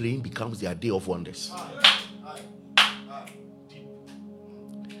they are playing becomes their day of wonders.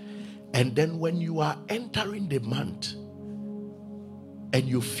 And then when you are entering the month and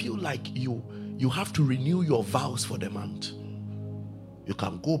you feel like you have to renew your vows for the month, you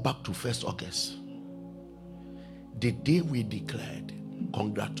can go back to 1st August, the day we declared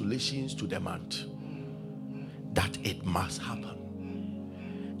congratulations to the month, that it must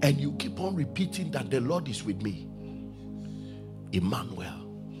happen. And you keep on repeating that the Lord is with me. Emmanuel,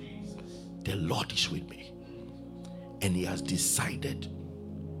 the Lord is with me. And he has decided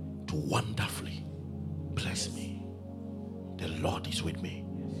to wonderfully bless me. The Lord is with me.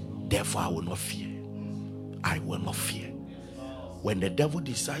 Therefore I will not fear. I will not fear. When the devil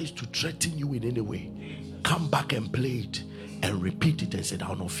decides to threaten you in any way, come back and play it and repeat it and say, I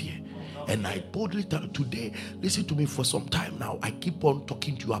will not fear. And I boldly tell you today, listen to me for some time now. I keep on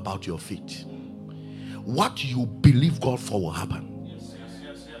talking to you about your faith. What you believe God for will happen.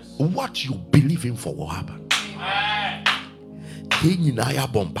 What you believe Him for will happen.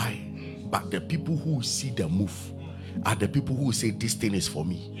 But the people who see the move are the people who say this thing is for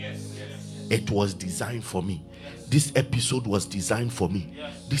me. It was designed for me. This episode was designed for me.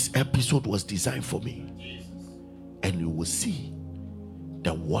 This episode was designed for me. And you will see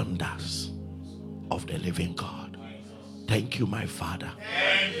the wonders of the living God. Thank you, my Father.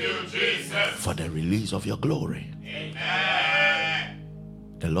 Thank you, Jesus. For the release of your glory. Amen.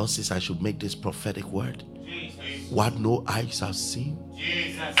 The Lord says I should make this prophetic word. Jesus. What no eyes have seen,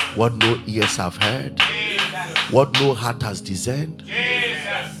 Jesus. what no ears have heard, Jesus. what no heart has discerned,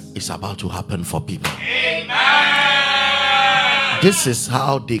 Jesus. is about to happen for people. Amen. This is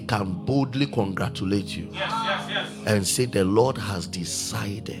how they can boldly congratulate you and say the Lord has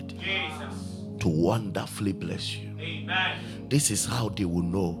decided to wonderfully bless you. Amen. This is how they will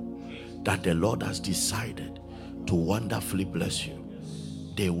know that the Lord has decided to wonderfully bless you.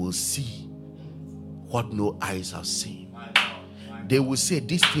 They will see what no eyes have seen. They will say,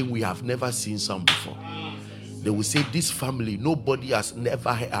 this thing we have never seen some before. They will say, this family, nobody has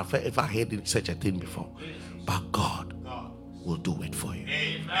ever heard such a thing before. But God will do it for you.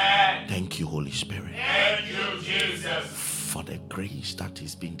 Amen. Thank you, Holy Spirit. Thank you, Jesus. For the grace that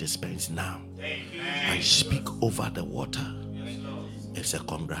is being dispensed now. Thank you, I speak over the water. It's a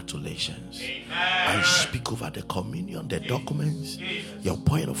congratulations. I speak over the communion, the documents, your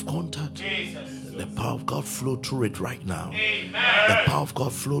point of contact. The power of God flow through it right now. The power of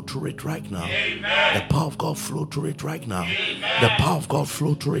God flow through it right now. The power of God flow through it right now. The power of God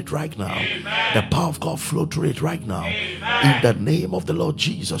flow through it right now. The power of God flow through it right now. In the name of the Lord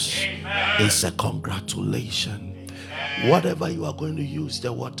Jesus, it's a congratulation. Whatever you are going to use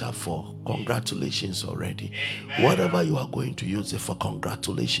the water for, congratulations already. Whatever you are going to use it for,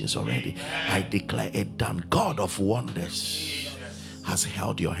 congratulations already. I declare it done. God of wonders has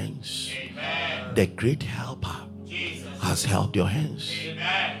held your hands. The great helper has held your hands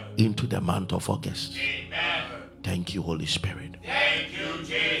into the month of August. Thank you, Holy Spirit. Thank you,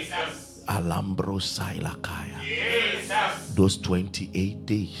 Jesus. Alambro Sailakaya. Jesus. Those 28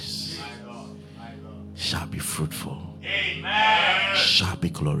 days shall be fruitful. Amen. Shall be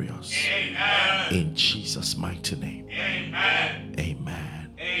glorious. Amen. In Jesus' mighty name. Amen.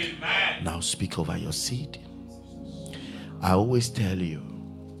 Amen. Amen. Now speak over your seed. I always tell you,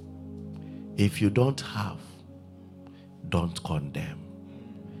 if you don't have, don't condemn.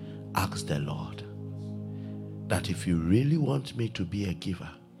 Ask the Lord that if you really want me to be a giver,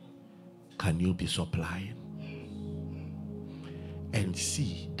 can you be supplying? And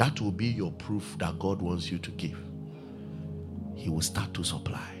see, that will be your proof that God wants you to give. He will start to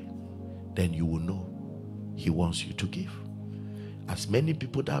supply. Then you will know He wants you to give. As many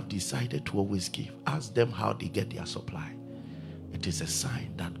people that have decided to always give, ask them how they get their supply. It is a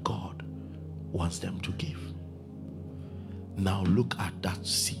sign that God wants them to give. Now look at that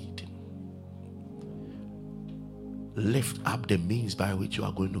seed. Lift up the means by which you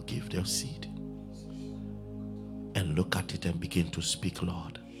are going to give their seed. And look at it and begin to speak,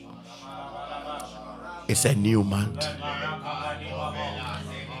 Lord. It's a new month.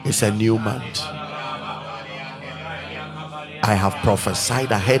 It's a new month. I have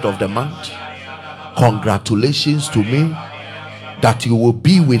prophesied ahead of the month. Congratulations to me that you will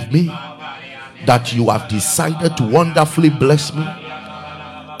be with me, that you have decided to wonderfully bless me.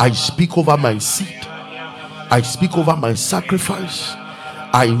 I speak over my seed. I speak over my sacrifice.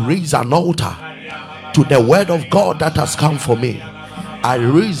 I raise an altar to the word of God that has come for me. I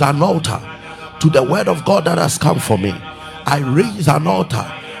raise an altar to the word of God that has come for me. I raise an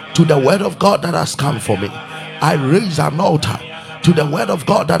altar to the word of God that has come for me. I raise an altar to the word of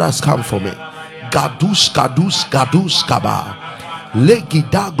God that has come for me. Gadus kadus gadus kaba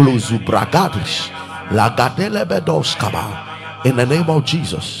legidaglo zubragadish lagadelebedos kaba. In the name of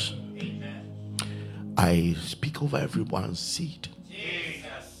Jesus, I speak over everyone's seed.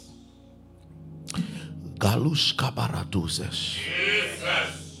 Galus kabaraduzes.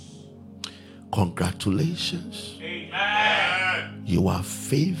 Congratulations. Amen. You are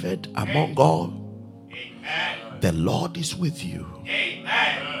favored among all. Amen. The Lord is with you.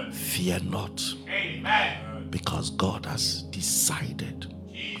 Amen. Fear not. Amen. Because God has decided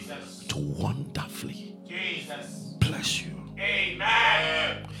to wonderfully bless you.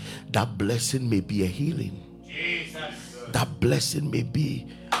 Amen. That blessing may be a healing. That blessing may be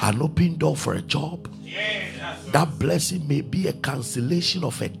an open door for a job. That blessing may be a cancellation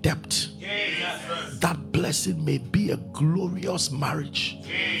of a debt. That blessing may be a glorious marriage.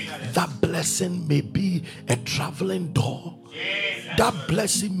 That blessing may be a traveling door. That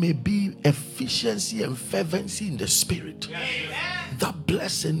blessing may be efficiency and fervency in the spirit. That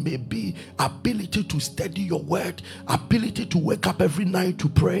blessing may be ability to study your word, ability to wake up every night to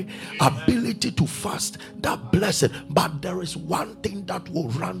pray, ability to fast. That blessing. But there is one thing that will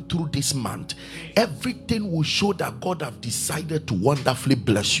run through this month. Everything will show that God have decided to wonderfully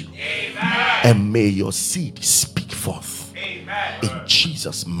bless you. Amen. And may your seed speak forth. Amen. In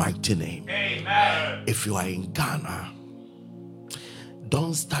Jesus' mighty name. Amen. If you are in Ghana,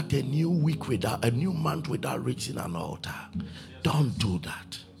 don't start a new week without a new month without reaching an altar. Don't do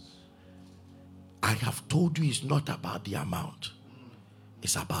that. I have told you it's not about the amount.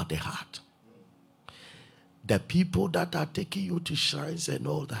 It's about the heart. The people that are taking you to shrines and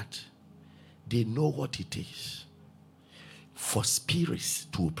all that, they know what it is for spirits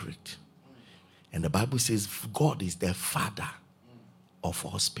to operate. And the Bible says God is the father of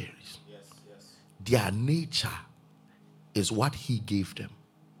all spirits. Their nature is what he gave them.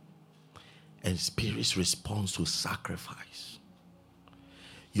 And spirits respond to sacrifice.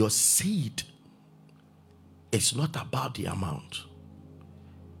 Your seed is not about the amount.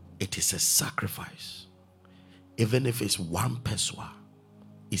 It is a sacrifice. Even if it's 1 peswa,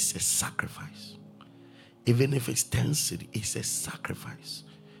 it's a sacrifice. Even if it's 10 cedi, it's a sacrifice.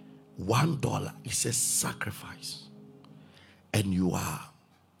 $1 is a sacrifice. And you are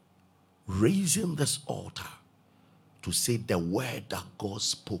raising this altar to say the word that God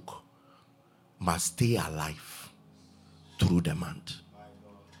spoke must stay alive through the month.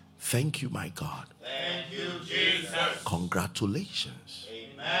 Thank you, my God. Thank you, Jesus. Congratulations.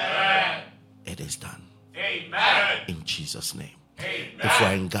 Amen. It is done. Amen. In Jesus' name. Amen. If you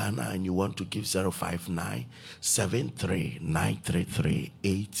are in Ghana and you want to give 059 73 933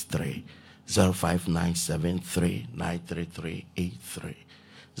 83 059 73 933 83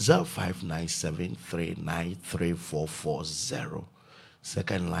 0597 393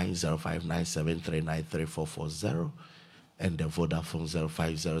 second line 0597 393 and the Vodafone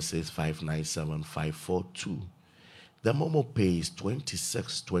 0506 597 542. The Momo Pay is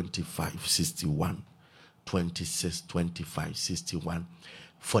 26 25 61 26 25 61.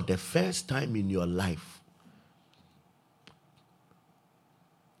 For the first time in your life,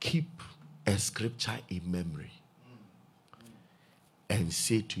 keep a scripture in memory and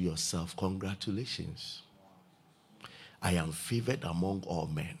say to yourself, congratulations, I am favored among all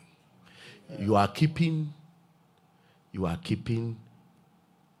men. You are keeping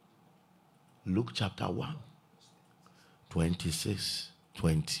Luke chapter 1 26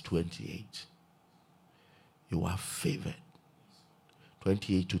 20 28. You are favored.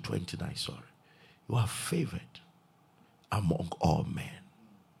 28 to 29, sorry. You are favored among all men.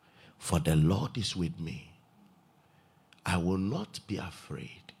 For the Lord is with me. I will not be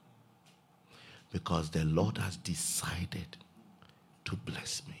afraid. because the Lord has decided to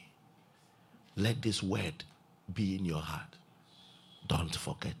bless me. Let this word be in your heart. Don't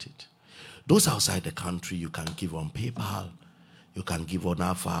forget it. Those outside the country, you can give on PayPal. You can give on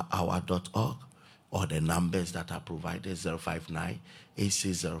alphahour.org, or the numbers that are provided: 059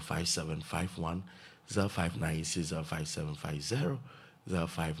 8605 059 8605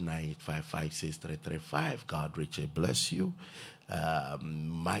 059 855 God richly bless you.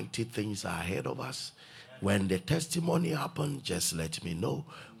 Mighty things are ahead of us. When the testimony happens, just let me know.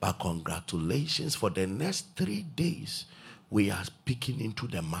 But congratulations, for the next 3 days, we are peeking into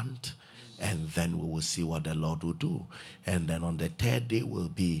the month, and then we will see what the Lord will do. And then on the third day will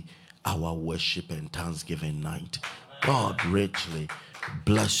be our worship and thanksgiving night. God richly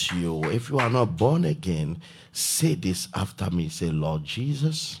bless you. If you are not born again, say this after me. Say, Lord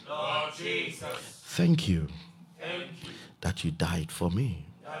Jesus, Lord Jesus, thank you thank you that you died for me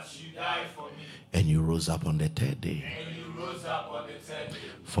that you died for me and you rose up on the third day. and you rose up on the third day.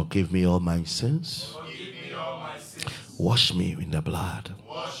 Forgive me all my sins. Forgive me all my sins. Wash me in the blood.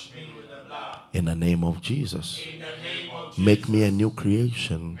 Wash me with the blood. In the name of Jesus. In the name of Jesus. Make me a new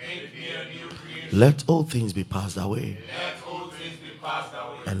creation. Make me a new creation. Let all things be passed away, Let all things be passed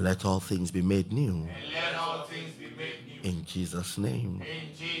away. and let all things be made new. And let all things be made new. In Jesus' name.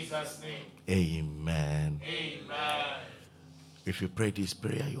 In Jesus' name. Amen. Amen. If you pray this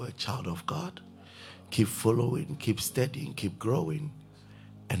prayer, you are a child of God. Keep following, keep studying, keep growing,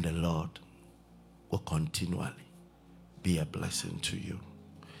 and the Lord will continually be a blessing to you.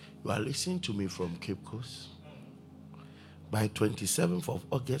 You are listening to me from Cape Coast. By 27th of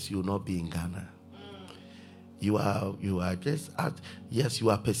August, you will not be in Ghana. You are just yes, you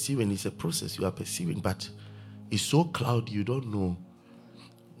are perceiving. It's a process. You are perceiving, but it's so cloudy, you don't know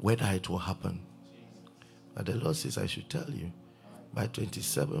whether it will happen. But the Lord says, I should tell you, by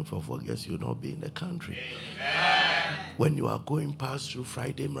 27th of August, you will not be in the country. Amen. When you are going past through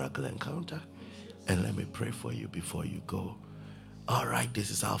Friday Miracle Encounter, and let me pray for you before you go. All right, this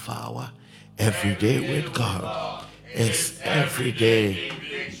is Alpha Hour. Every day with God. It's every day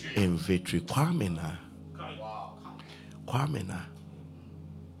in victory. Kwamina.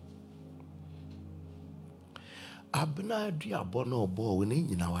 Abna dia bono bo wini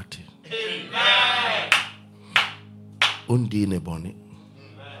nyina wate. Amen. Undi ne boni.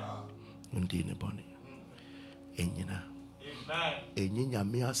 Undi ne boni. Enyina. Amen. Enyinya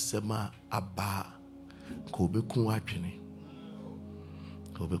mi asema aba ko beku adwene.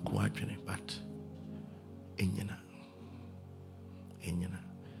 Ko beku adwene, but enyina.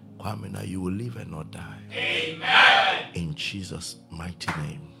 Kwamina, you will live and not die. Amen. In Jesus' mighty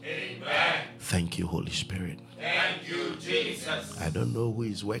name. Amen. Thank you, Holy Spirit. Thank you, Jesus. I don't know who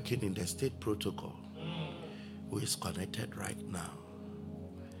is working in the state protocol, who is connected right now.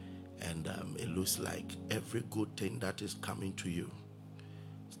 And it looks like every good thing that is coming to you,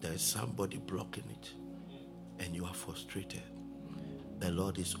 there's somebody blocking it, and you are frustrated. The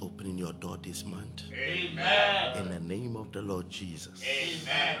Lord is opening your door this month. Amen. In the name of the Lord Jesus.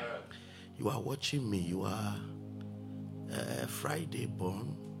 Amen. You are watching me. You are a Friday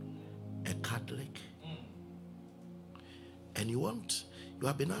born, a Catholic. And you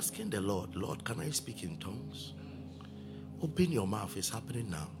have been asking the Lord, Lord, can I speak in tongues? Open your mouth. It's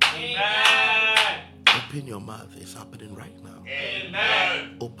happening now. Amen. Open your mouth. It's happening right now.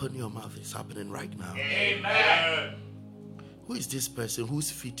 Amen. Open your mouth. It's happening right now. Amen. Who is this person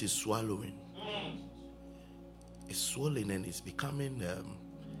whose feet is swallowing? It's swollen and it's becoming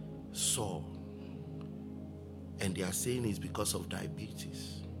sore. And they are saying it's because of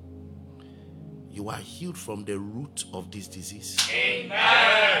diabetes. You are healed from the root of this disease.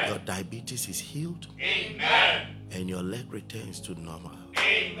 Amen. Your diabetes is healed. Amen. And your leg returns to normal.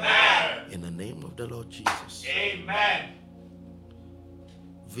 Amen. In the name of the Lord Jesus. Amen.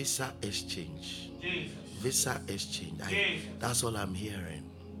 Visa exchange. Jesus. Visa exchange. Jesus. That's all I'm hearing.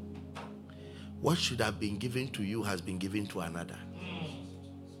 What should have been given to you has been given to another.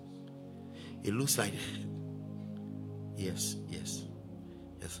 It looks like yes.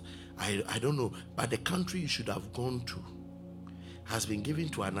 I don't know, but the country you should have gone to has been given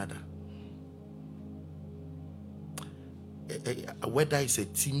to another. Whether it's a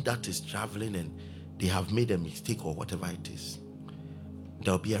team that is traveling and they have made a mistake or whatever it is,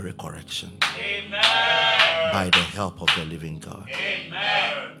 there'll be a recorrection. Amen. By the help of the living God.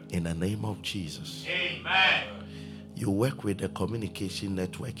 Amen. In the name of Jesus. Amen. You work with the communication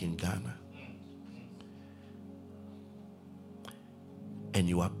network in Ghana. And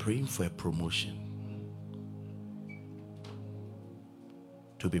you are praying for a promotion.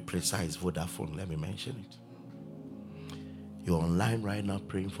 To be precise, Vodafone, let me mention it. You're online right now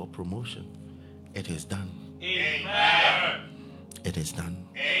praying for promotion. It is done. Amen. It is done.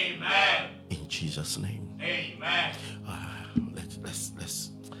 Amen. In Jesus' name. Amen.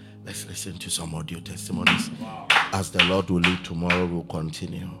 Let's listen to some audio testimonies. Wow. As the Lord will lead, tomorrow we'll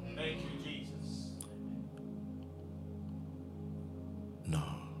continue. Thank you, Jesus. No.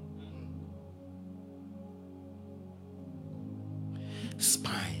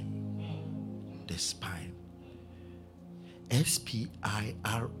 Spine. The spine. SPIROSIS.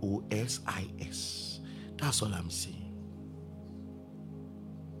 That's all I'm saying.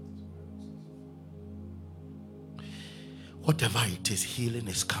 Whatever it is, healing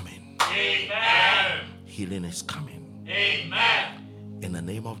is coming. Amen. Healing is coming. Amen. In the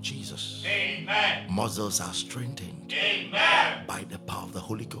name of Jesus. Amen. Muscles are strengthened. Amen. By the power of the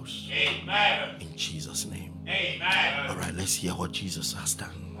Holy Ghost. Amen. In Jesus' name. Amen. All right, let's hear what Jesus has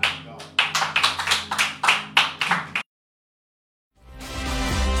done.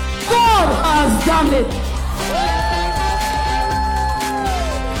 God has done it.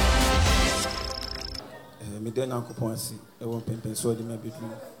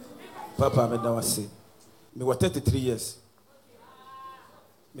 Papa, me was 33 years.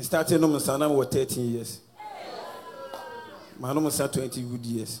 Me started no Musana was 13 years. My name was 20 good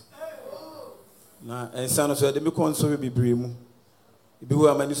years. Now, and son of the Bicon so be brim. If you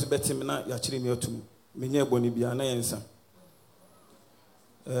are managed to bet him not, you actually me to me near Bonibiana and son.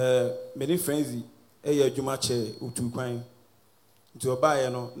 Many friends, a year Jumache, Utu Quine. To a buyer,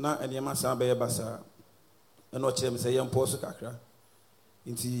 no, not any Massa Bay Bassa. And watch them say, young Post Kakra.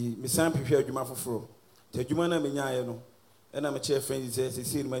 Into Miss Sam prepared Juma for fro. Te Jumana Minyano, and I'm a chair friend, says,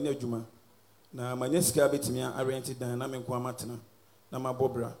 see my near Juma. Now, my next cabin to me, I rented down, I'm in Quamatana, Nama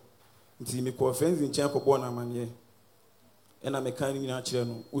Bobra. Into me call friends in Chanko Bona Manie. And I'm a kind of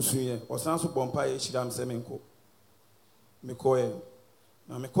natural, Usuye, or Sanso Bompire, Shidam Semenko. Mikoye.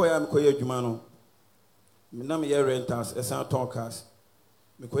 Now, Mikoya, Mikoya Jumano. Minam year renters, a sound talkers.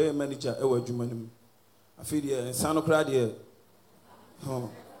 Mikoya manager, Ewa Jumanum. I feel here, and Sano Cradier. Oh.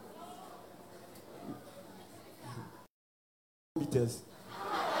 Meters.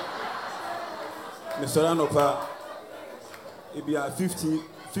 Mr. Anopa, it be a 50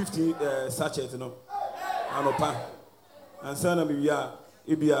 sachets, no. Anopa. And Sana Mibia,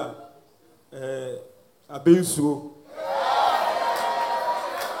 it be a Bensu.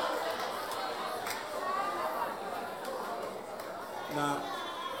 Now,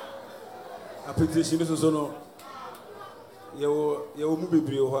 a petition is also no. You will be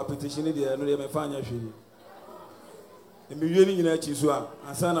brave, a petition in the end, find your shilling. The million in Chisua,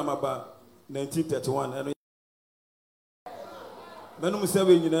 and Sana Maba, 1931. And Menum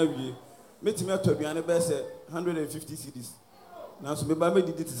 7 in every meet me to be an best 150 cities. Now, so maybe I made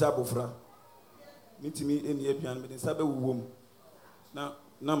it Sabofra. Meet me in the Apian, but in Sabe womb. Now,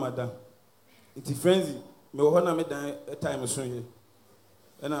 Namada. It's frenzy. Me ohona me dan time soon.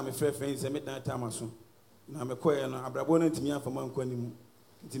 And I'm a friend friends, I made that time soon. Now, I'm a choir and Abrabon to me for Manquanimu.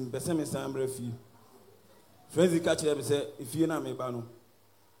 It's in Besame Sam Refi. Friends, catch them say, if you know me, Bano.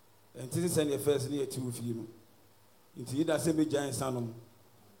 And this is your first near 2 of you. Into either semi giant sanum.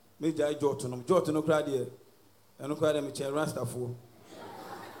 Major Jorton, Jorton, cried here. And no cried a chair rasta for.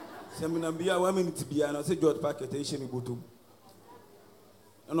 Seminar be a woman to be an say George Packet, and Shemi Butu.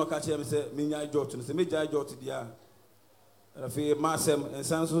 And no catch him say, Minya Jorton, say Major Jorton, dear. I feel Massam and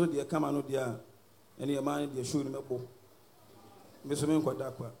Sanso, dear, come on, dear. And your man, dear, shoot him a bow. Miss Minko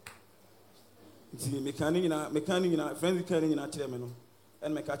Daqua. It's mechanic in a friendly carrying in a chairman.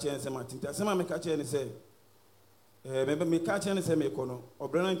 And my catcher and Samatin. Some my catcher and say, maybe me catcher and Semicono, or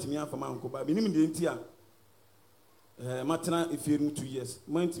Brennan to me for my uncle, but minimum the Intia. Matana, if you 2 years,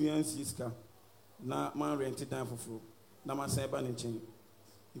 mind me and Siska. Now, man rented down for fruit. Now, my Saban and chain.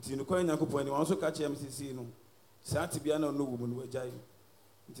 It's in the coin, I could also catch MCC. No, Satibiano, no woman were jay.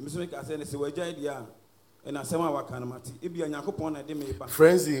 It's Miss I said, it's a wajay, and I said, I can't mati. If you are Yakupon, I didn't make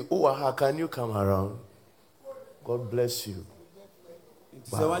Frenzy, how can you come around? God bless you.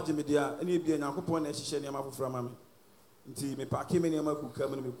 So what Jimmy dear, any be an Yakupon as she shared your mouth from mammy. Until me pack him in your mouth,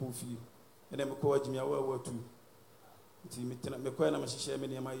 come and me cool fee. And then me call Jimmy a word too. Until me quite a machine share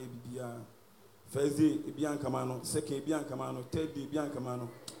many of my BBR. First day, Biancamano, second Biancamano, third day, Biancamano,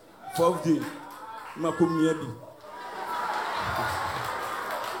 fourth day, Macum.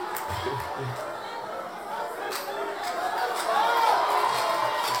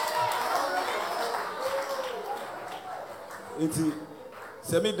 Into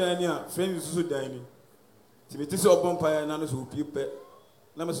Semi Dania, friends who dining. Timothy saw Bompire and others who people.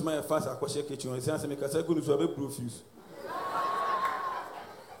 Numbers my fast aqua kitchen and Sansa make a good to have a profuse.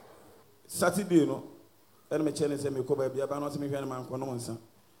 Saturday, no, and my challenge and me cover be about not me and man for no one.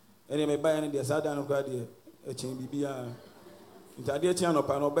 ɛne me buy and the sada no kwa de e chen bibia nti ade chen no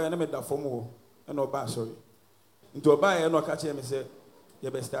pa no buy na me da fom wo e no ba sorry nti oba e no ka che me say ye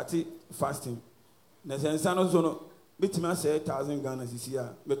be start fasting na sensa no so no betima say 1000 Ghana sisi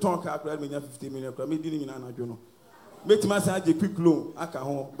a me ton ka akra me nya 50 million akra me di ni nyina na dwo no betima say age quick loan aka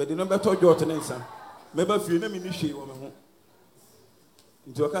ho be de no beto jot ne nsa me ba fie na me ni hwe wo me ho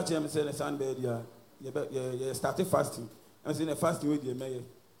nti o ka che me say na san be dia ye start fasting and say na fasting we dey meye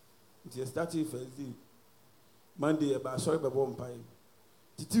nti ye start Thursday Monday ye ba sorry be bo mpai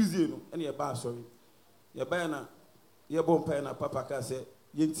ti Tuesday no ene ye ba sorry ye ba na ye bo mpai na papa ka say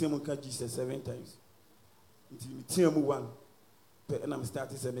ye ntiam ka Jesus 7 times nti mi tiam 1 pe na me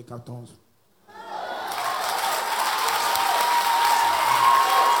start say me cartons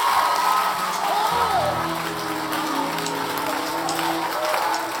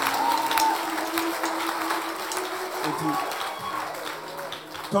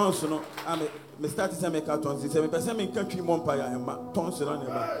tons no me start say me cartons say me person me can twi monpa ya ma tons no na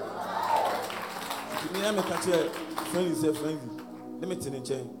ba me na me catch friend say friend let me tin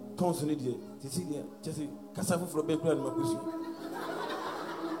chain tons no die tisi die just kasa foforo be kura na makosu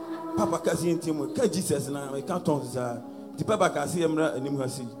papa kasi ntimo ka Jesus na me cartons za ti papa kasi emra anim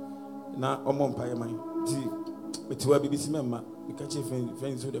hasi na omompa ya man ti me tiwa bibisi me ma me catch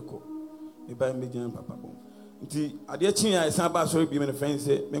friend so de ko me ba me jan papa bon nti ade chin ya san ba sorry bi me friend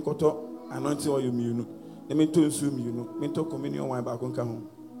say me koto anointing oil miunu na me to nsu miunu me to communion wine ba ko nka ho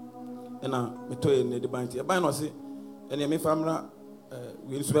na me to e ne de ban ti e ban no se ene me famra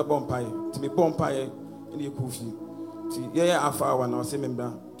we nsu be bomb pie ti me bomb pie ene e kufi ti ye ya afa wa na se me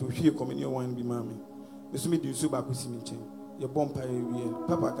bra to hwie communion wine bi ma me me so me di nsu ba ko si me nchen ye bomb pie wie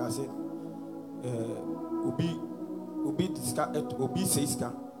papa ka se obi diska obi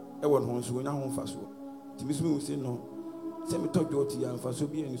seiska e won ho nsu onya ho fa so Timismi will say no. Send me talk to you for so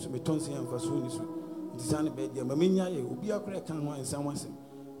be and so me tonsi and for so ni so. It is an bed, Mamina, Ubia crack and one and someone.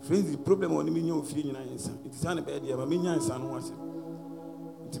 Friends, the problem on the minion of feeling answer. It is an bed, Mamina and son was it.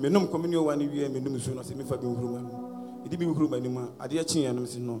 It may not come in your 1 year, and soon as if I be room. It didn't room anymore. I dear chin and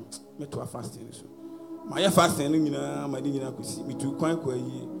say no, me to a fasting. My fasting, my dinner could see me to quite quite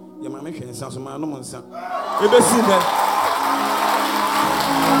ye. Your mamma and sounds of my no son. Ever seen that?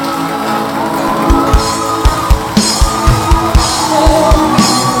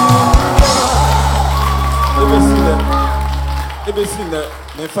 Ebe sin that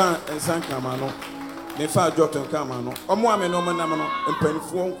me fa ensan kama no me fa joton kama no omo ame no mo nam no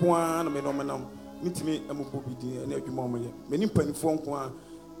mpanifo nko a na me no mo nam mitimi amubo bidi na adwuma mo ye me ni mpanifo nko a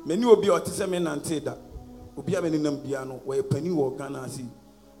me ni obi ote se me nante da obi a me ni nam bia no wo ye pani wo Ghana asi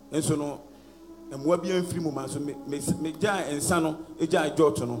enso no emwa bia mfiri mu ma so me ja ensan no eja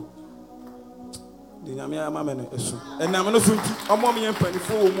joton no de nyame ama me no eso enam no so nti omo me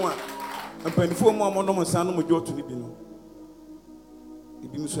mpanifo wo mu a mpanifo mu a mo no mo san no mo joton ni bi no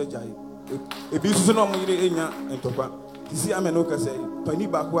ebi muso jai ebi susu no mo yire enya entokwa tisi ame no ka say pani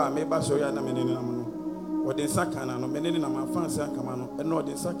ba ko a me ba so ya na me ne nam no wo den saka na no me ne na ma fansa kama no e no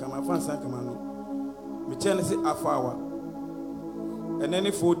den saka ma fansa kama no me chene se afawa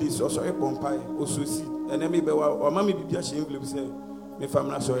enene 4 days so e bompai osusi ene me be wa o ma me bibia she envelope say me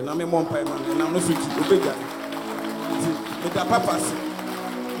famna so na me bompai ma na no so ti obega me da papa si me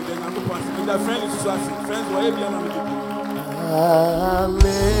da na ko pass me da friends so as friends wo e bia na me Hallelujah,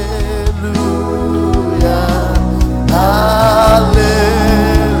 hallelujah,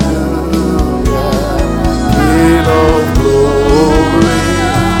 King of glory,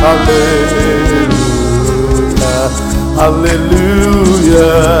 hallelujah,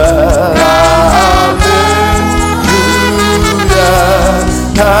 hallelujah,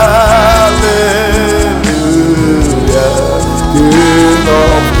 hallelujah, King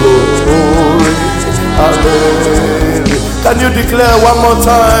of glory, hallelujah. Can you declare one more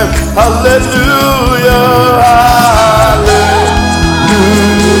time? Hallelujah, hallelujah,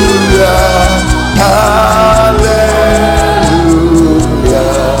 hallelujah,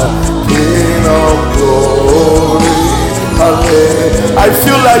 King of glory, hallelujah. I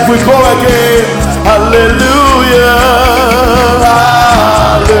feel like we go again. Hallelujah,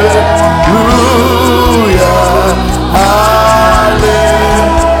 hallelujah, hallelujah,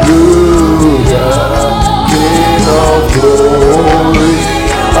 King of glory,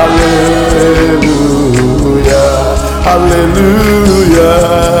 hallelujah, hallelujah,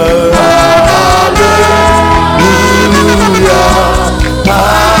 hallelujah,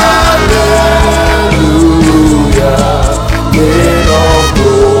 hallelujah, King of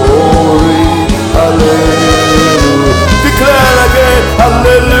glory, hallelujah. Declare again,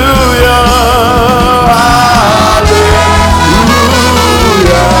 hallelujah,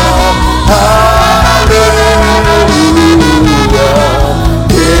 hallelujah.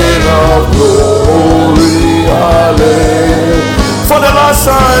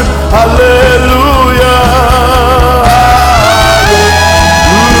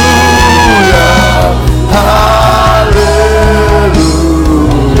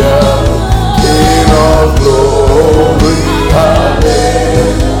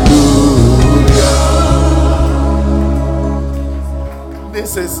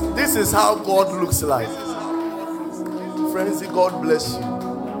 This is how God looks like. Friends, God bless you.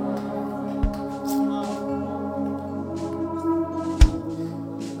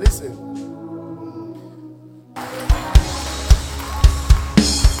 Listen.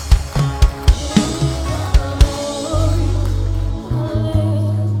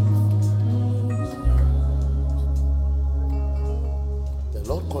 The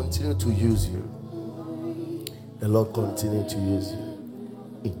Lord continue to use you. The Lord continue to use you.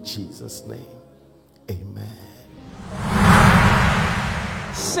 In Jesus' name, amen.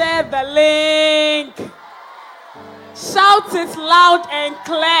 Share the link. Shout it loud and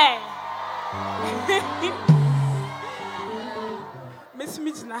clear. Miss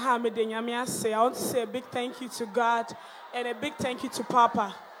Mijina Hamid, say, I want to say a big thank you to God and a big thank you to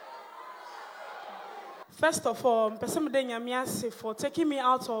Papa. First of all, for taking me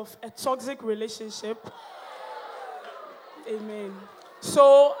out of a toxic relationship. Amen.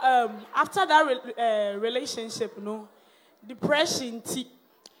 So after that relationship, depression,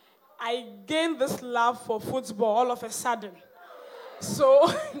 I gained this love for football all of a sudden. So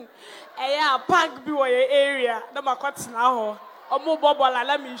I park be area. Na makoti na ho. Omo bobo la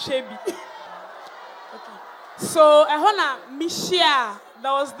let me share. So Mishia,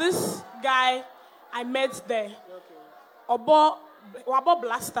 there was this guy I met there. Wabo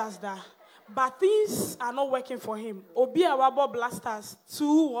Blasters there. But things are not working for him. Obi Awabo Blasters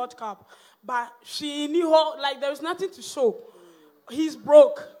 2 World Cup. But she knew her, like there was nothing to show. He's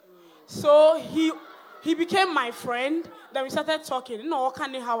broke. So he became my friend. Then we started talking. What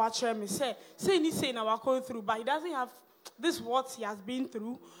can how I share me say now we're going through, but he doesn't have this what he has been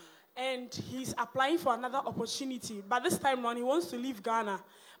through. And he's applying for another opportunity. But this time around he wants to leave Ghana.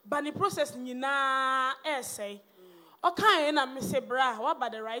 But the process say. Okay, and I say, bra, what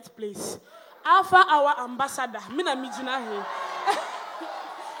about the right place? Alpha, our ambassador. Mina mijina here.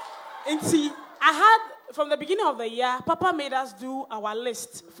 And see, I had, from the beginning of the year, Papa made us do our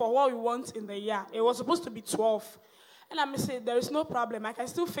list for what we want in the year. It was supposed to be 12. And I say, there is no problem. I can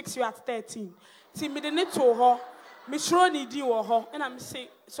still fix you at 13. See, me didn't to her. Me sure need you or her. And I say,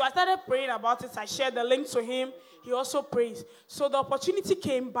 so I started praying about it. I shared the link to him. He also prays. So the opportunity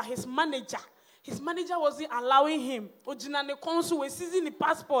came by his manager. His manager wasn't allowing him. Ojinane Konsu was seizing the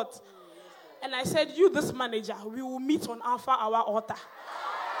passport. And I said, you, this manager, we will meet on Alpha Hour altar.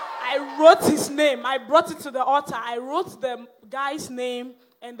 I wrote his name. I brought it to the altar. I wrote the guy's name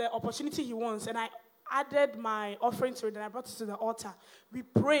and the opportunity he wants. And I added my offering to it and I brought it to the altar. We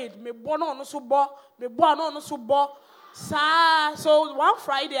prayed. So one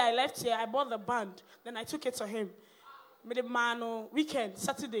Friday I left here. I bought the band. Then I took it to him. Weekend,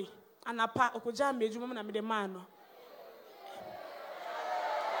 Saturday. And okuja meju mama na me de man no.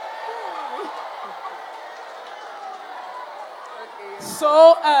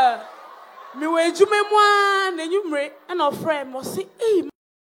 So me we jume mo na nyumre and of friend mo say eh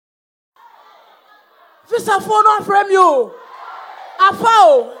visa phone no friend yo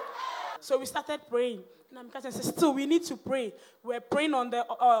afao. So we started praying. And I'm saying still we need to pray. We're praying on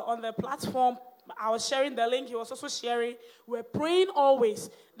the platform. I was sharing the link. He was also sharing. We're praying always.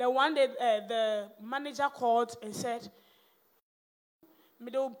 Then one day, the manager called and said,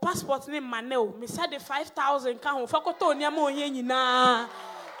 "Me do passport name Manel. Me said the 5,000 can home. Fakoto nyamo yenyi na.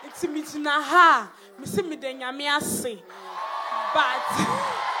 It's me tina ha. Me see me de nyame ase. But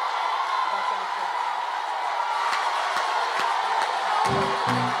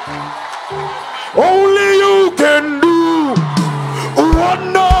only you can do what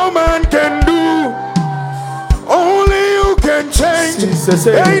no man can do. Only you can change.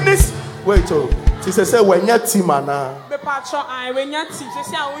 Wait, she said, when your team ana. When your team, she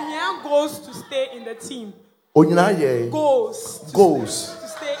said, goals to stay in the team. Goals to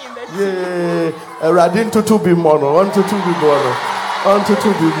stay in the team. Yeah, Radin to be mono, 1 to 2 be mono, 1 to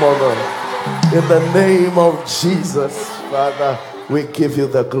 2 be mono. In the name of Jesus, Father, we give you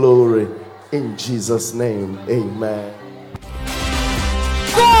the glory. In Jesus' name, amen.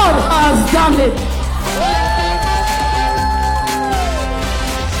 God has done it.